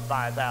 run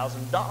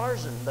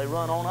 $5,000, and they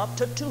run on up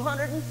to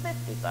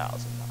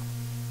 $250,000.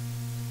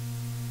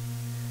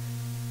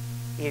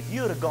 If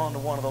you'd have gone to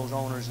one of those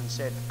owners and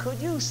said, could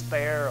you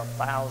spare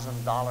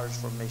 $1,000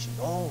 for missions?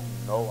 Oh,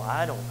 no,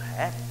 I don't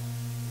have it.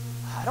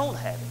 I don't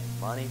have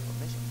any money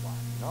for missions. Why,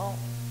 no.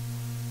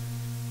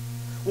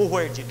 Well,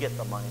 where'd you get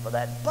the money for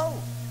that boat?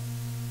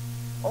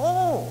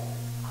 Oh,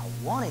 I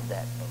wanted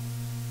that boat.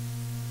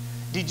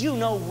 Did you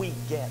know we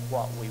get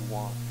what we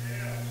want?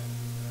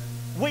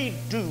 We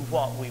do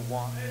what we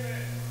want.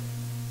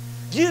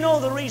 Do you know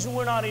the reason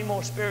we're not any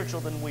more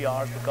spiritual than we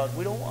are is because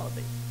we don't want to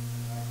be?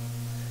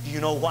 Do you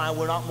know why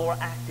we're not more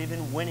active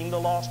in winning the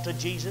lost to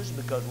Jesus?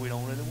 Because we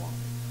don't really want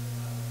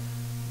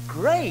it.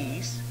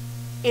 Grace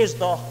is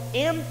the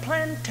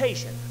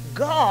implantation.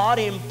 God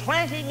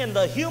implanting in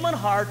the human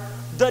heart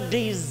the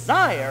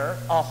desire,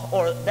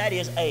 or that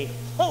is a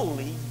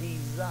holy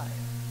desire.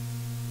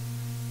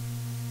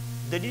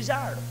 The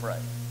desire to pray.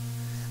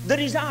 The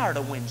desire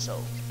to win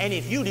souls. And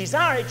if you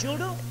desire it, you'll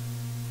do it.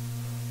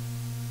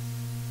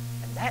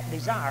 And that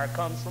desire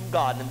comes from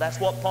God. And that's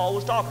what Paul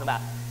was talking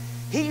about.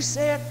 He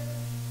said,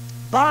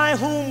 by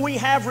whom we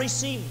have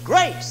received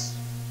grace.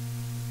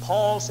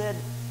 Paul said,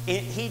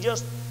 he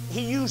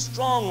used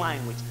strong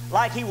language,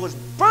 like he was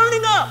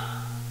burning up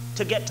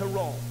to get to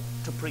Rome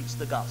to preach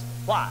the gospel.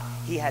 Why?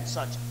 He had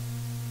such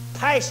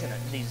passionate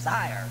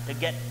desire to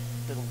get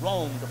to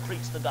Rome to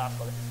preach the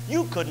gospel.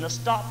 You couldn't have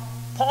stopped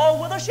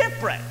Paul with a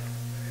shipwreck.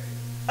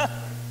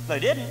 They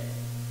didn't.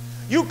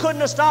 You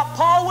couldn't have stopped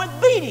Paul with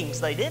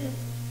beatings. They didn't.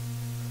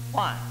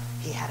 Why?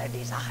 He had a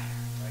desire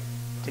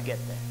to get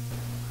there.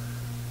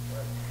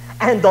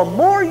 And the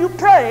more you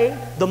pray,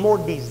 the more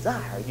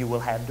desire you will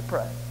have to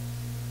pray.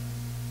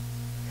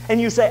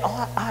 And you say,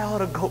 oh, I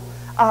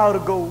ought to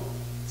go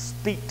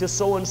speak to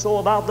so-and-so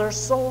about their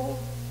soul.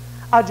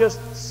 I just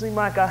seem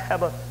like I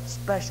have a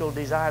special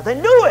desire.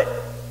 Then do it.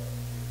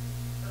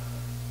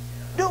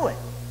 Do it.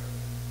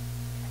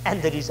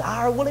 And the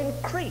desire will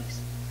increase.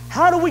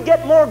 How do we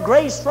get more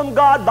grace from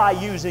God? By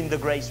using the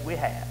grace we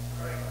have.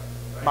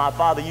 My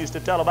father used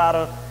to tell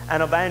about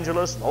an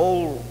evangelist, an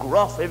old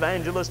gruff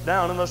evangelist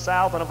down in the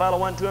South, and a fellow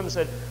went to him and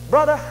said,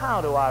 brother,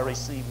 how do I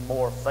receive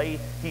more faith?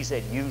 He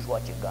said, use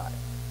what you got.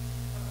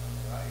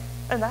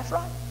 And that's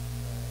right.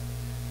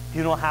 Do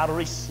you know how to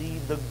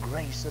receive the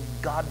grace of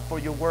God for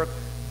your work?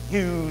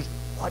 Use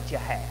what you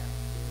have.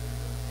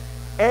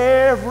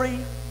 Every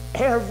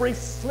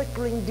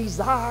flickering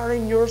desire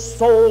in your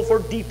soul for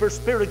deeper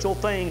spiritual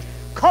things,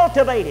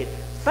 cultivate it,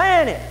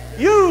 fan it,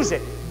 use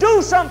it,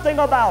 do something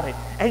about it,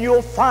 and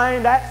you'll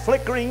find that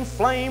flickering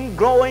flame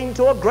growing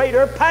to a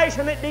greater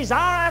passionate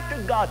desire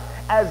after God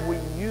as we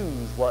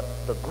use what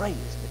the grace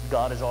that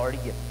God has already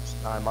given us.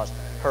 Now, I must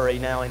hurry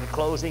now in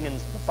closing, and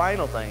the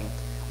final thing,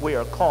 we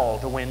are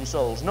called to win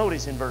souls.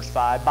 Notice in verse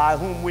 5, by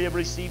whom we have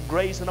received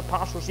grace and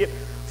apostleship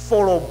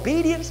for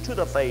obedience to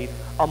the faith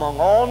among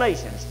all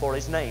nations for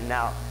His name.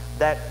 Now,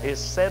 that is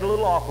said a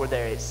little awkward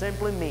there. It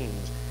simply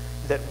means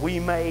that we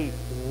may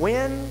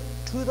win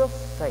to the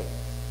faith,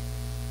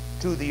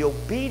 to the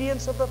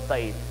obedience of the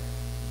faith,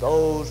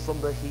 those from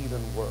the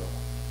heathen world.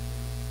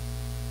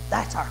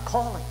 That's our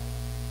calling.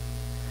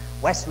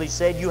 Wesley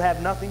said, you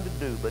have nothing to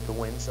do but to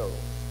win souls.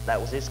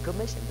 That was his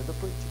commission to the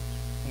preachers.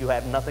 You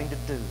have nothing to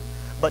do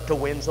but to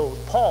win souls.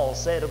 Paul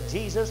said of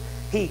Jesus,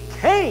 He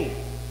came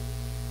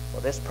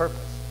for this purpose,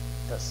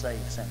 to save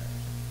sinners.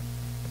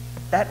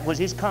 That was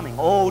His coming.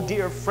 Oh,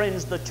 dear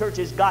friends, the church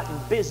has gotten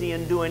busy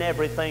in doing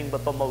everything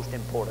but the most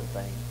important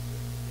thing.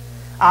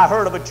 I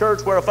heard of a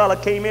church where a fellow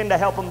came in to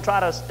help them try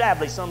to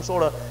establish some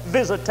sort of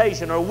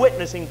visitation or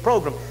witnessing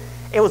program.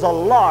 It was a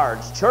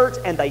large church,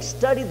 and they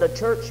studied the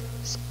church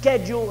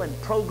schedule and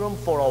program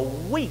for a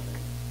week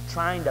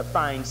trying to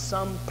find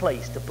some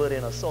place to put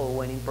in a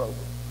soul-winning program.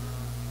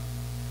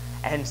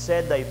 And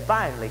said they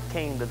finally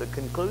came to the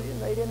conclusion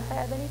they didn't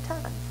have any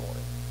time for it.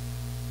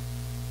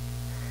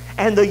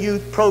 And the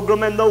youth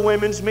program and the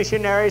women's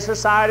missionary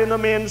society and the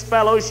men's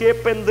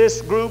fellowship and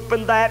this group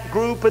and that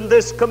group and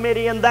this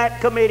committee and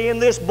that committee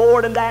and this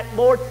board and that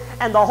board,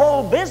 and the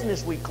whole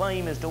business we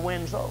claim is to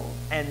win souls.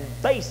 And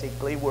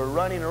basically we're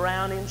running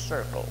around in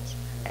circles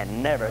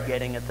and never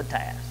getting at the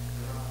task.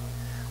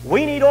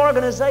 We need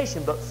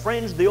organization, but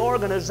friends, the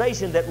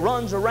organization that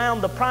runs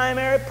around the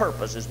primary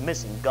purpose is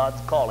missing God's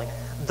calling.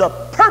 The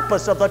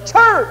purpose of the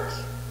church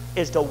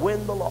is to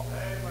win the lost.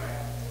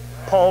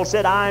 Paul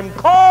said, I'm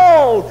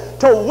called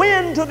to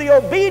win to the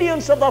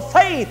obedience of the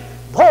faith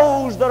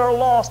those that are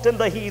lost in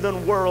the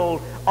heathen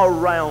world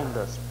around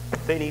us.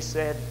 Then he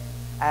said,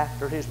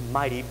 after his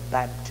mighty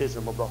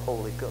baptism of the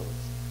Holy Ghost,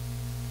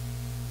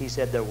 he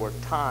said, there were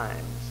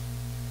times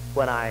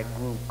when I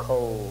grew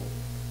cold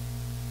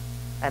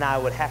and I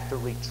would have to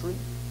retreat,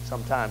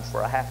 sometimes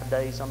for a half a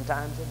day,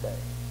 sometimes a day,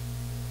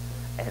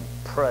 and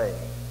pray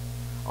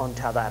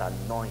until that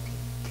anointing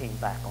came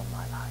back on my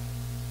life.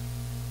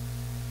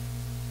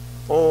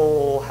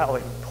 Oh, how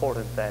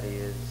important that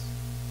is.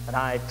 And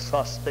I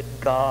trust that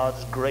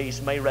God's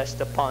grace may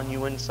rest upon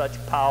you in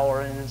such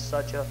power and in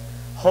such a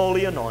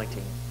holy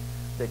anointing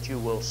that you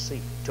will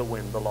seek to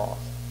win the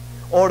lost.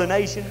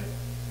 Ordination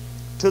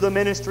to the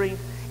ministry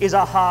is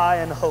a high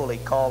and holy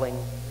calling.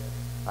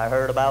 I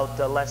heard about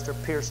Lester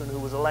Pearson, who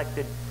was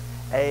elected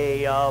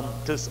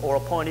or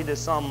appointed to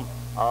some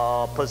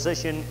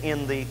position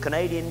in the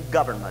Canadian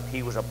government.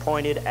 He was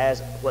appointed as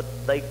what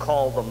they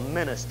call the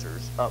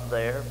ministers up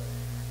there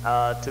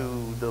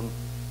to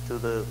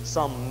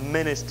some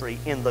ministry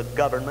in the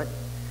government.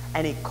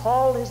 And he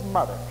called his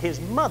mother.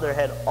 His mother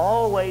had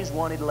always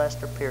wanted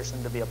Lester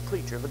Pearson to be a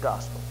preacher of the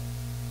gospel.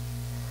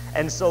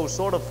 And so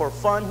sort of for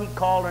fun, he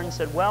called her and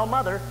said, well,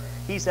 Mother,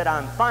 he said,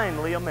 I'm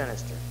finally a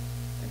minister.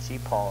 And she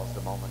paused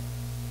a moment.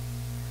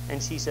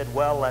 And she said,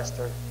 well,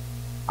 Lester,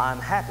 I'm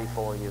happy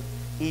for you,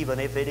 even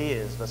if it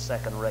is the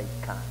second-rate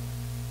kind.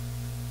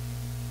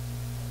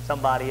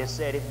 Somebody has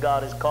said, if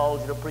God has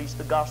called you to preach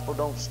the gospel,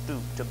 don't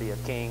stoop to be a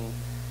king.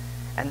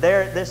 And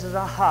this is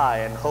a high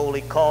and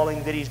holy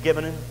calling that He's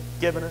given us.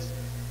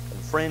 And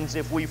friends,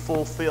 if we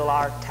fulfill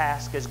our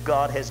task as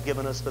God has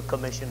given us the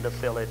commission to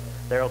fill it,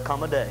 there will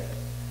come a day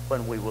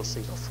when we will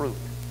see the fruit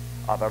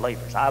of our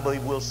labors. I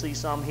believe we'll see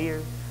some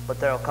here, but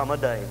there will come a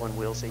day when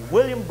we'll see.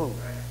 William Booth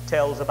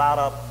tells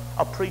about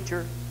a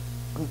preacher,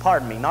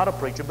 pardon me, not a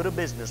preacher, but a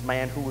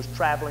businessman who was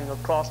traveling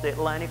across the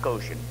Atlantic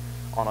Ocean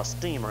on a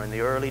steamer in the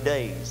early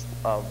days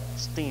of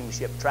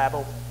steamship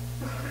travel.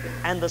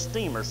 And the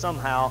steamer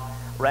somehow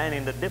ran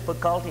into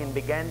difficulty and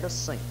began to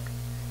sink.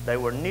 They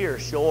were near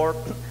shore,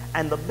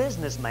 and the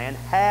businessman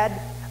had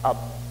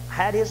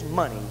his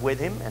money with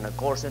him. And of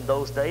course, in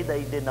those days,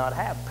 they did not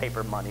have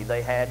paper money.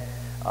 They had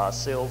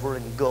silver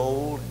and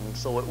gold, and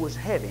so it was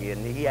heavy,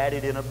 and he had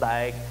it in a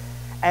bag.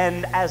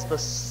 And as the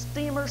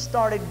steamer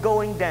started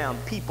going down,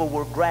 people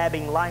were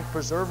grabbing life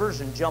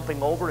preservers and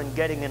jumping over and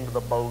getting into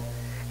the boat.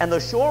 And the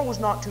shore was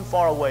not too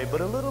far away,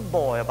 but a little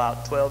boy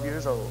about 12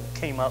 years old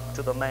came up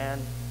to the man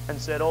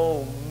and said,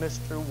 "Oh,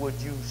 mister, would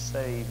you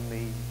save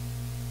me?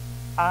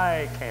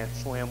 I can't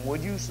swim.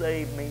 Would you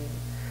save me?"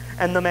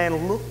 And the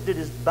man looked at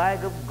his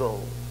bag of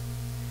gold,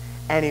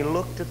 and he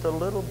looked at the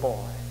little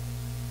boy,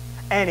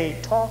 and he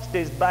tossed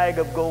his bag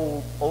of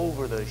gold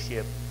over the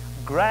ship,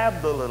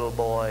 grabbed the little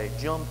boy,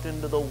 jumped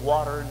into the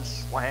water, and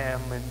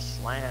swam and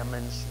swam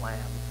and swam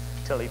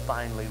till he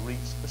finally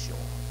reached the shore.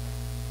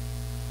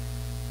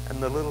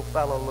 And the little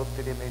fellow looked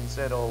at him and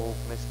said, "Oh,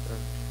 mister,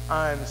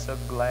 I'm so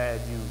glad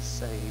you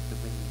saved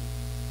me."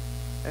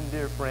 And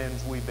dear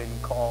friends, we've been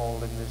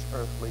called in this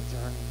earthly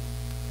journey.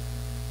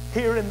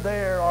 Here and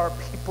there are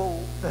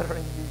people that are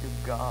in need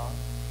of God,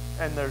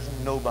 and there's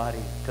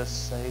nobody to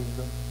save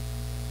them.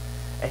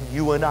 And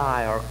you and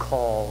I are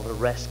called to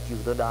rescue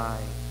the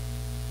dying,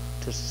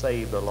 to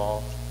save the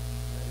lost.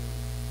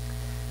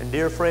 And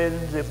dear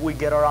friends, if we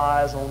get our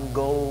eyes on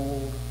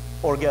gold,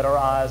 or get our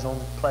eyes on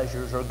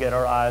pleasures, or get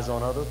our eyes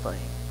on other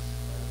things,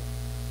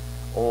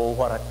 oh,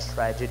 what a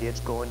tragedy it's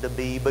going to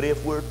be. But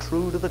if we're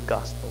true to the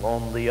gospel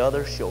on the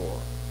other shore,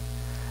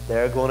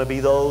 there are going to be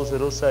those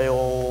that will say,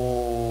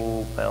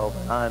 "Oh,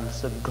 Melvin, I'm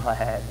so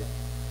glad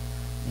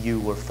you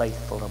were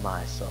faithful to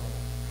my soul."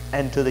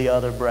 And to the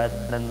other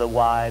brethren and the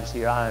wives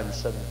here, "I'm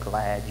so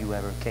glad you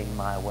ever came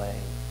my way.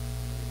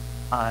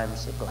 I'm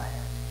so glad."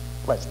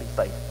 Let's be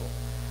faithful.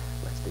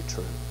 Let's be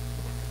true.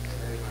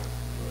 Amen.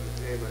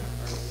 Amen.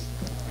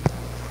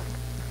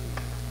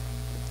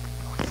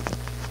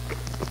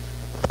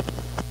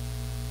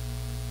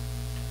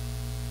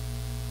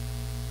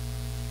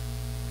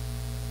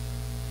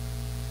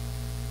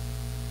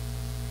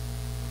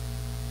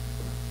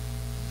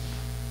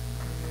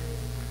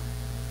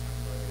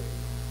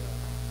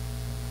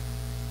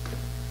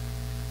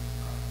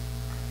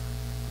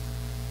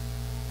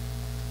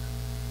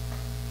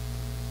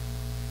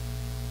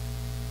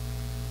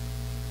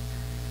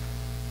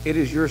 It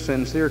is your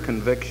sincere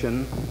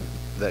conviction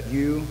that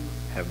you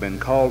have been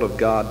called of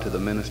God to the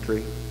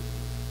ministry?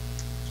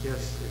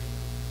 Yes.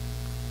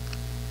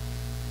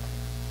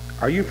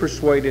 Are you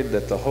persuaded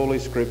that the Holy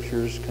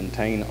Scriptures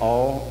contain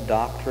all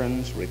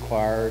doctrines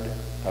required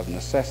of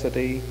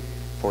necessity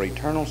for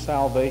eternal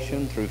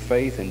salvation through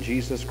faith in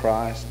Jesus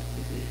Christ?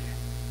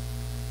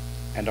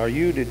 And are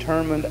you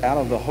determined out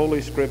of the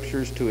Holy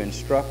Scriptures to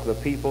instruct the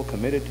people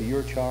committed to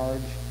your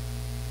charge,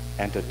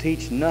 and to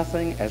teach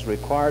nothing as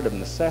required of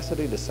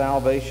necessity to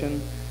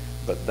salvation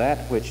but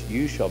that which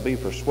you shall be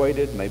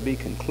persuaded may be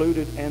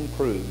concluded and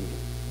proved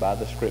by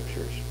the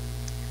Scriptures.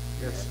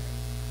 Yes.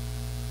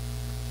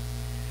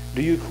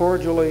 Do you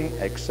cordially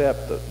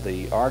accept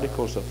the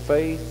articles of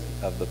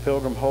faith of the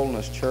Pilgrim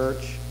Holiness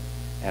Church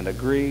and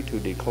agree to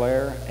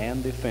declare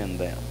and defend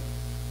them?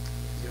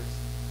 Yes.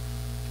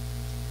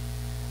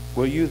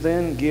 Will you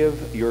then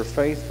give your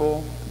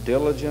faithful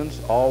diligence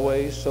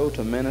always so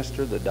to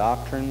minister the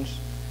doctrines,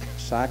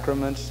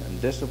 sacraments, and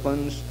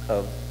disciplines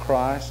of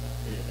Christ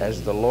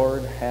as the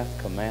Lord hath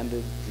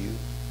commanded you?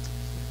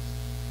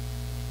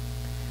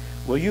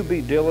 Will you be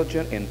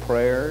diligent in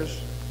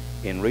prayers,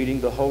 in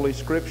reading the Holy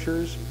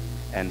Scriptures,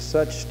 and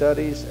such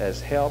studies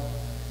as help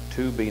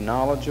to be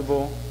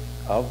knowledgeable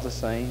of the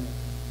same?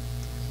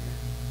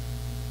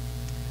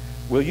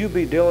 Will you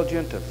be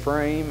diligent to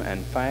frame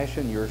and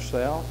fashion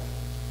yourself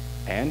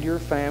and your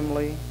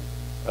family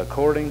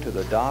according to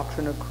the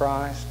doctrine of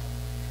Christ,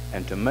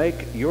 and to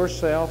make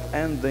yourself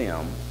and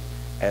them,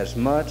 as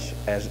much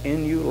as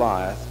in you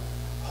lieth,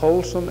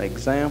 wholesome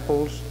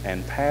examples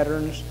and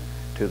patterns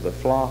to the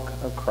flock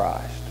of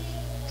Christ?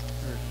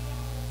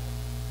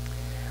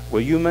 Will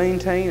you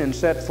maintain and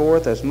set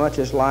forth, as much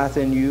as lieth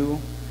in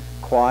you,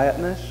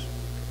 quietness,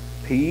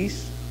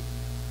 peace,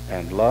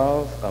 and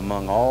love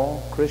among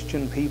all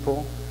Christian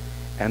people,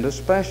 and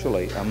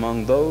especially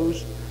among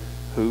those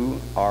who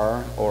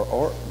are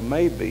or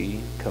may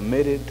be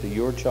committed to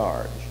your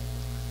charge?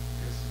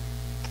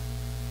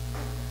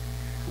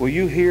 Will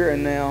you here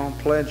and now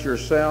pledge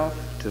yourself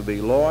to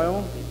be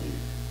loyal,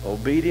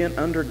 obedient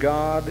under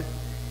God,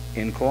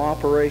 in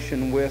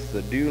cooperation with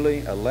the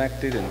duly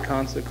elected and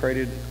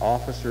consecrated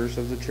officers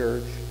of the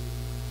church?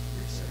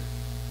 Yes,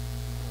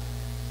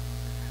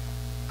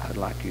 sir. I'd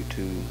like you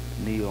to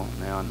kneel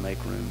now and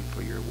make room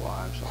for your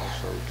wives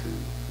also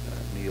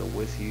to kneel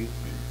with you.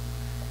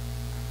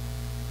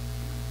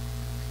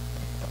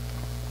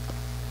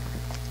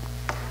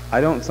 I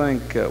don't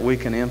think we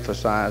can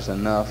emphasize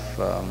enough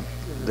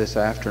this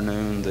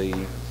afternoon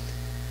the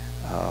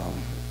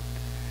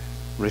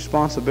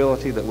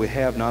responsibility that we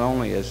have, not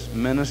only as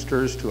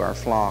ministers to our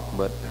flock,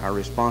 but our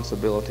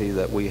responsibility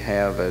that we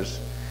have as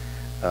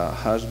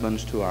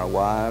husbands to our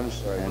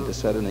wives, and to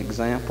set an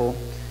example.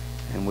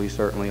 And we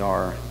certainly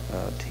are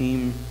a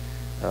team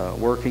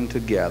working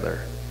together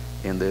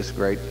in this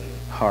great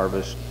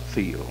harvest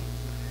field.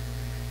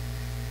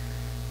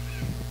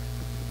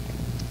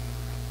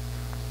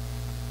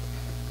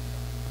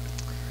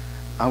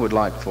 I would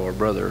like for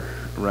Brother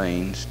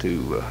Raines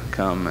to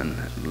come and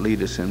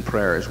lead us in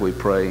prayer as we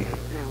pray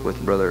with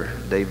Brother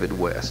David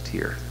West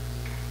here.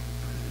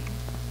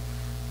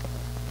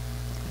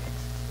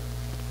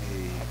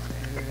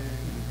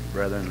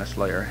 Brethren, let's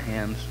lay our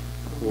hands.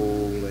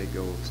 Holy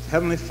Ghost.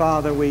 Heavenly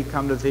Father, we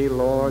come to Thee,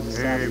 Lord, this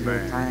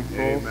afternoon,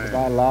 thankful for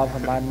Thy love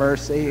and Thy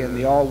mercy and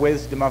the all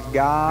wisdom of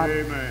God.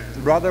 Amen.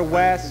 Brother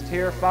West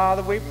here,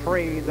 Father, we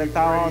pray that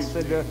Thou also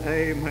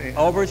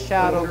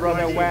overshadow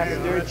Brother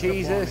West, dear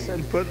Jesus,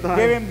 and give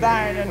him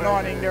Thine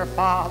anointing, dear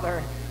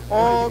Father.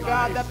 Oh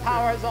God, the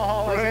power is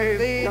all in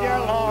Thee, dear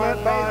Lord.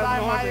 Lay Thy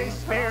mighty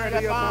Spirit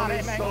upon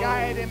him and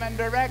guide him and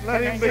direct him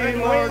and give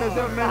him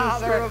wisdom,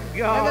 Father, in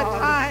the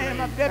time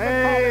of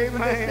difficulties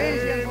and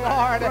decisions,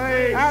 Lord,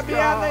 are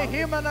beyond the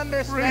human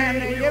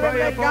understanding. Give him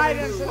the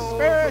guidance of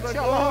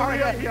spiritual, Lord,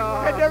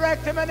 and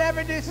direct him in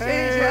every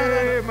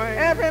decision,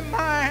 every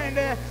mind.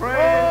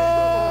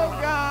 Oh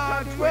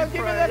God, we'll give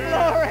you the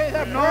glory,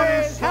 the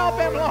praise.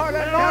 Help him, Lord,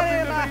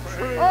 anoint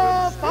him.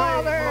 Oh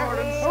Father,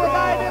 with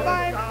Thy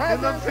divine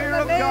presence, in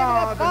the name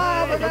of the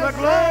Father, the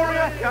Son,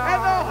 and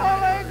the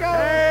Holy Ghost.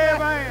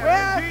 Amen. We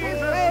ask for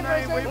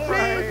favors in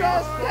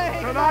Jesus'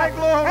 name.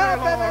 Help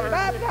him and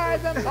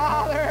baptize him,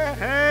 Father.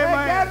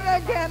 Again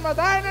and again with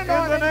Thine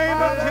anointing,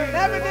 Father, in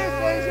every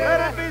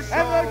decision.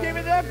 And we'll give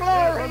you the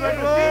glory in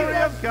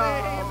Jesus'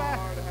 name.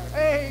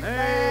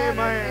 Amen.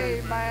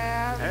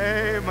 Amen.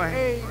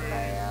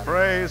 Amen.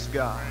 Praise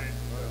God.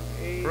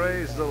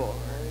 Praise the Lord.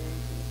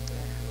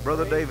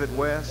 Brother David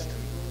West,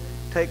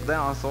 take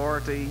Thou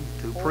authority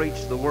to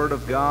preach the Word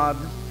of God,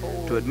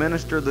 to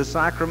administer the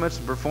sacraments,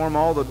 and perform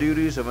all the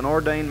duties of an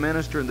ordained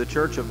minister in the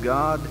Church of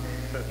God,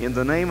 in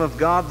the name of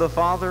God the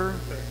Father,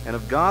 and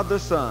of God the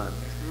Son,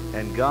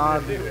 and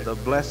God the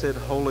blessed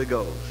Holy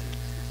Ghost.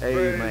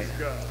 Amen.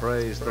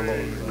 Praise the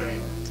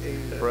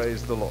Lord.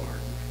 Praise the Lord.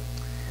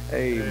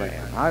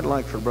 Amen. I'd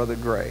like for Brother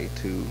Gray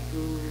to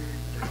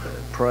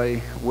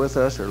pray with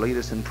us or lead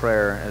us in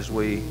prayer as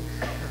we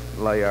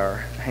lay our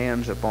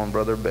hands upon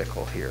Brother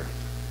Bickle here.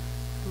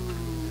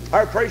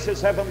 Our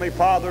precious Heavenly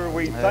Father,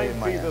 we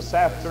thank Thee this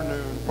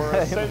afternoon for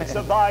a sense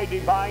of Thy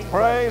divine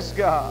Praise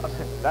God.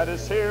 that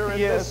is here in this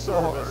Yes,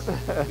 Lord.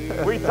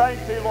 service. We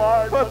thank Thee,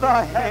 Lord, for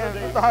Thy this hand,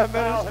 kennedy Thy Thou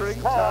ministering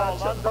hast called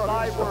touch unto upon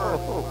Thy his word.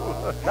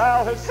 soul.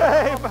 Thou hast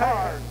set him Amen.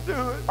 apart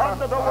Do it.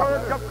 unto the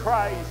work of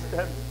Christ.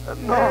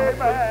 And Lord,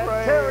 we amen.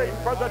 pray. Caring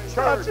for the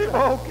Touch church him,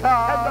 oh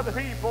God. and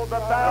the people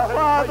that Thou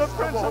Apply hast the placed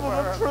principles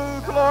over. of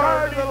truth, Lord,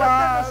 Guarding in the the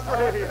lives.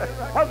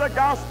 ministry of the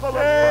gospel of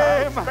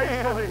Amen. Christ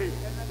faithfully.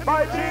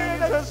 by being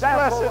an Jesus'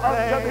 example blessed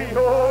unto name. thee,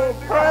 O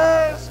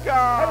Praise God,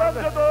 God. and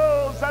unto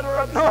those that are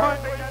Anoint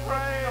observing me, and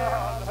pray.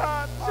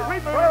 we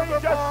pray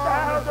just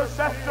now this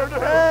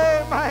afternoon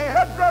Amen.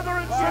 that brother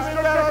and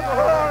sister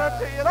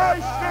thy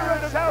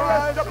spirit shall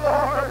rest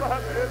upon them.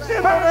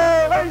 In the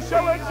name They of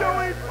shall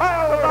enjoy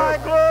power thy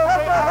glory,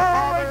 and the our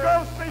Holy Father,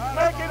 Ghost be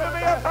making to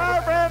be a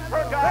firebrand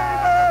for God.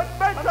 Amen.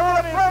 Make them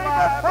Anoint his afraid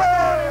life, of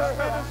prayer. anoint his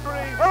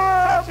ministry,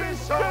 Oh, touch be his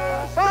so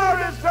soul,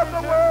 students of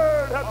the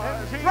Word,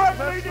 Jesus'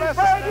 rightly blessed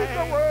dividing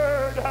the name.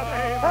 Word,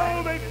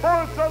 holding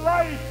forth the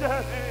light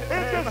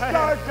in this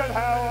darkened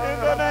hour. In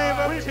the name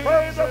of we Jesus.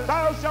 pray that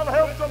thou shalt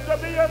help them to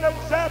be an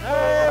example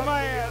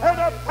Amen. and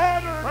a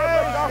pattern Praise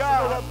of the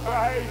gospel God. of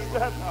Christ,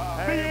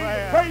 being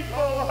Amen.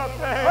 faithful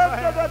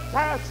unto the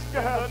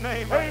task,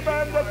 name of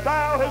amen, that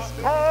thou hast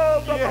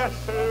called them Yes.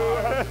 unto.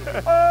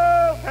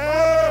 Oh,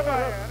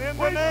 Father, In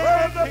the we name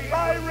pray of that Jesus.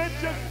 thy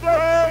richest Praise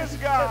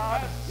blessings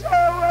God.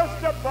 shall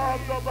rest upon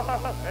them.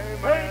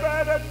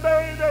 Amen. And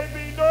may they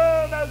be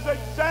known as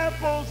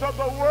examples of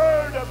the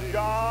Word of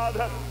God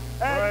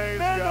and Praise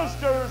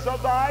ministers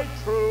of thy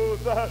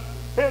truth.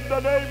 In the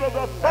name of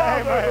the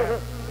Father,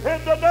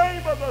 in the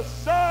name of the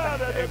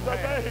Son, and in the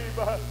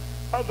name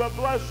of the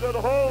blessed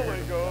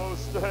Holy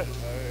Ghost.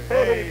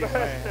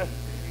 Amen.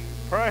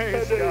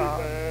 Praise And God.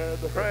 amen.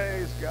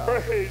 Praise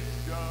God. Praise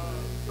God.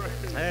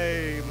 Praise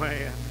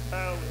Amen.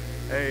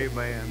 Hallelujah.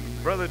 Amen.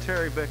 Brother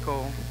Terry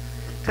Bickle,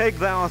 take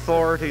thou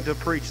authority to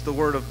preach the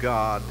word of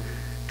God,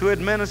 to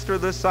administer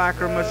the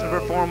sacraments and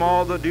perform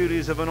all the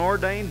duties of an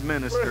ordained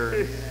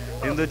minister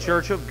in the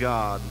church of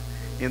God,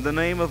 in the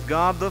name of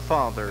God the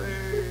Father,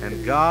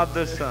 and God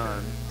the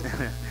Son,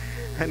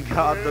 and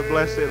God the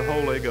blessed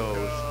Holy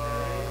Ghost.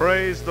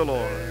 Praise the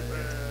Lord.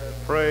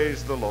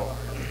 Praise the Lord.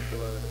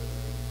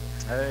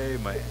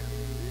 Amen.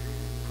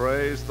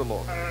 Praise the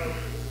Lord.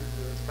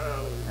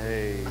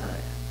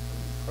 Amen.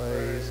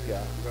 Praise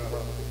God.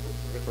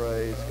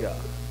 Praise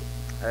God.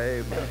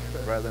 Amen.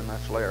 Brethren,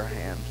 let's lay our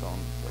hands on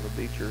the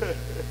Beechers.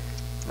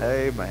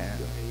 Amen.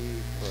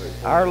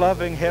 Our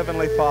loving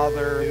Heavenly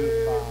Father,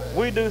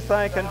 we do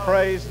thank and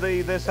praise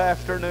Thee this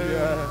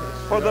afternoon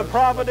for the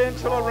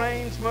providential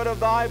arrangement of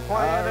Thy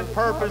plan and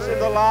purpose in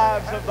the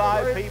lives of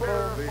Thy people.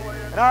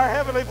 And our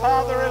Heavenly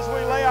Father, as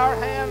we lay our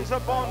hands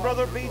upon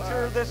Brother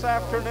Beecher this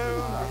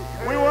afternoon,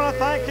 we want to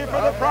thank You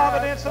for the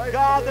providence of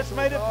God that's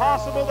made it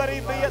possible that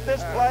he be at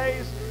this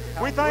place.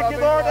 We thank You,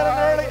 Lord, that at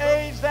an early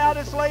age Thou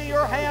didst lay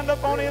Your hand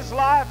upon his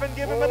life and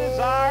give him a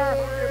desire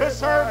to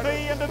serve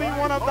Thee and to be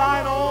one of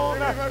Thine own.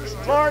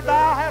 Lord,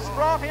 Thou hast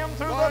brought him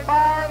through the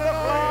fire and the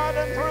flood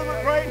and through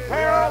the great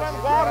peril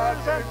and waters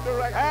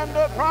and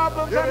the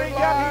problems, and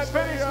yet he's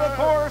finished the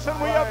course, and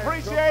we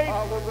appreciate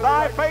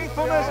Thy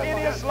faithfulness in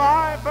his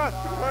life.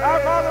 Our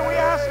Father, we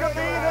ask of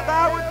Thee that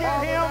Thou would give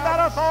him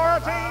that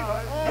authority,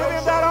 give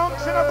him that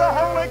unction of the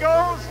Holy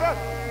Ghost.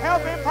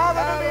 Help him,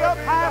 Father, to be a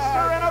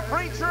pastor and a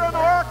preacher, an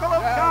oracle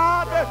of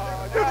God,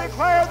 to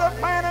declare the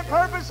plan and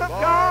purpose of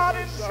God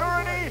in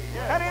surety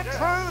and in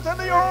truth and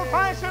the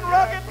old-fashioned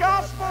rugged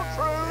gospel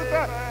truth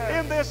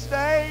in this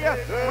day.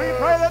 We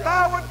pray that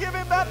Thou would give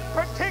him that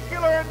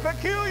particular and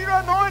peculiar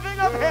anointing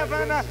of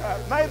heaven.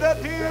 May the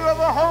dew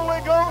of the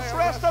Holy Ghost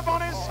rest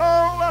upon his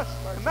soul.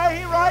 May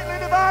he rightly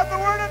divide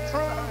the word of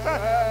truth.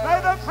 May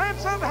the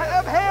prince of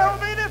hell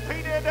be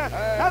defeated,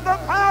 and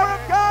the power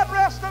of God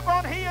rest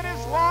upon he and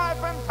his wife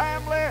and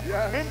family.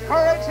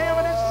 Encourage him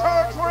and his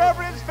church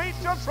wherever his feet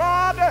shall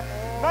trod.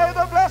 May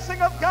the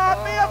blessing of God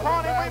be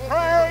upon him, we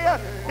pray.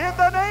 In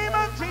the name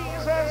of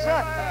Jesus,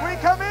 we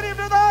commit him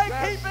to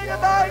Thy keeping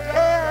and Thy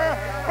care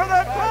for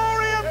the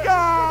glory of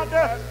God.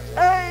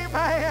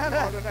 Amen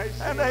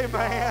and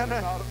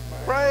amen.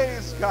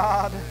 Praise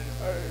God.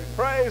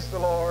 Praise the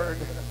Lord.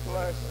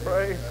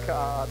 Praise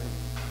God.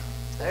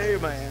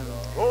 Amen.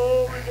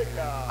 Glory to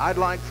God. I'd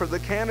like for the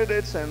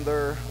candidates and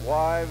their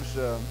wives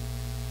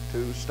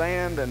to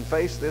stand and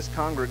face this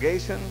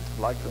congregation.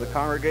 I'd like for the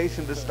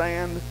congregation to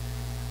stand.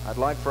 I'd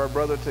like for our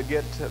brother to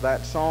get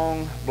that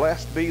song,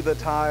 Blessed Be the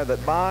Tie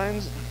That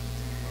Binds.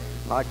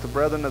 Like the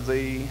brethren of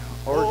the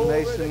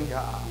ordination.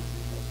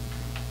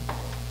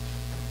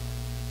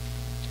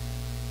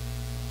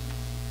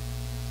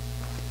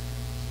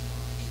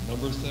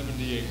 Number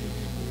 78.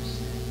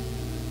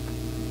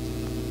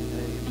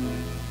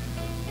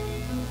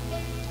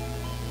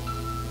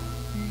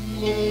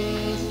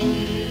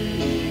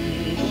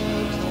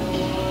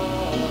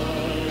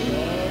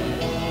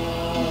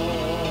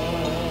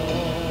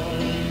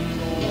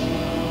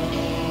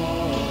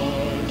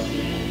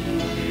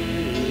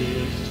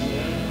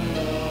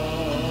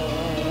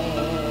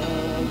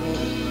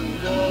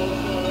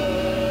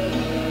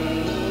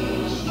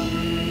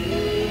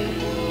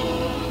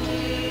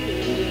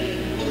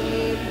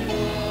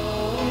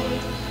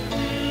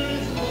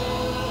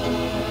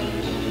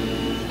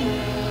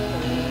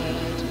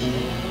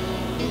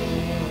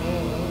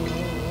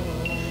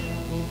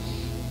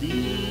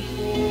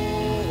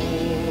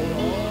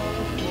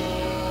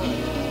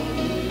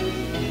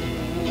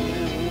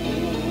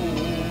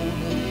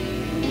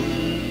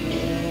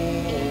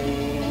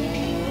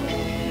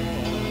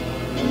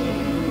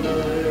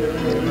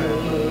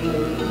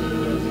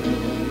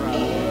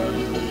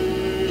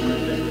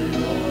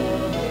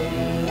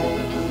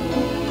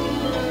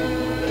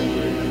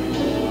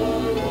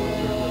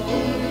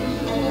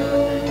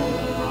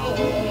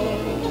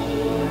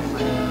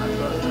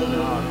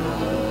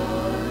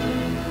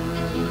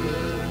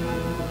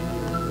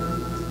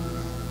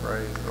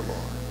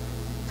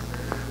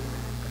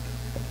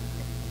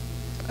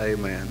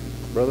 Amen.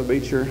 Brother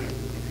Beecher,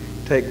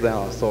 take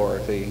thou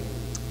authority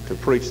to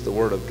preach the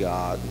Word of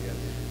God,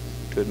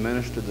 to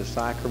administer the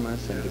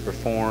sacraments, and to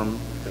perform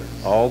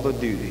all the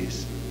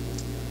duties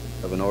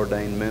of an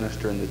ordained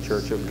minister in the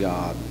Church of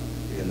God,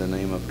 in the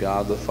name of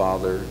God the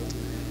Father,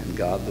 and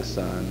God the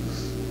Son,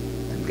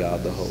 and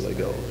God the Holy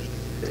Ghost.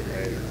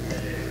 Amen.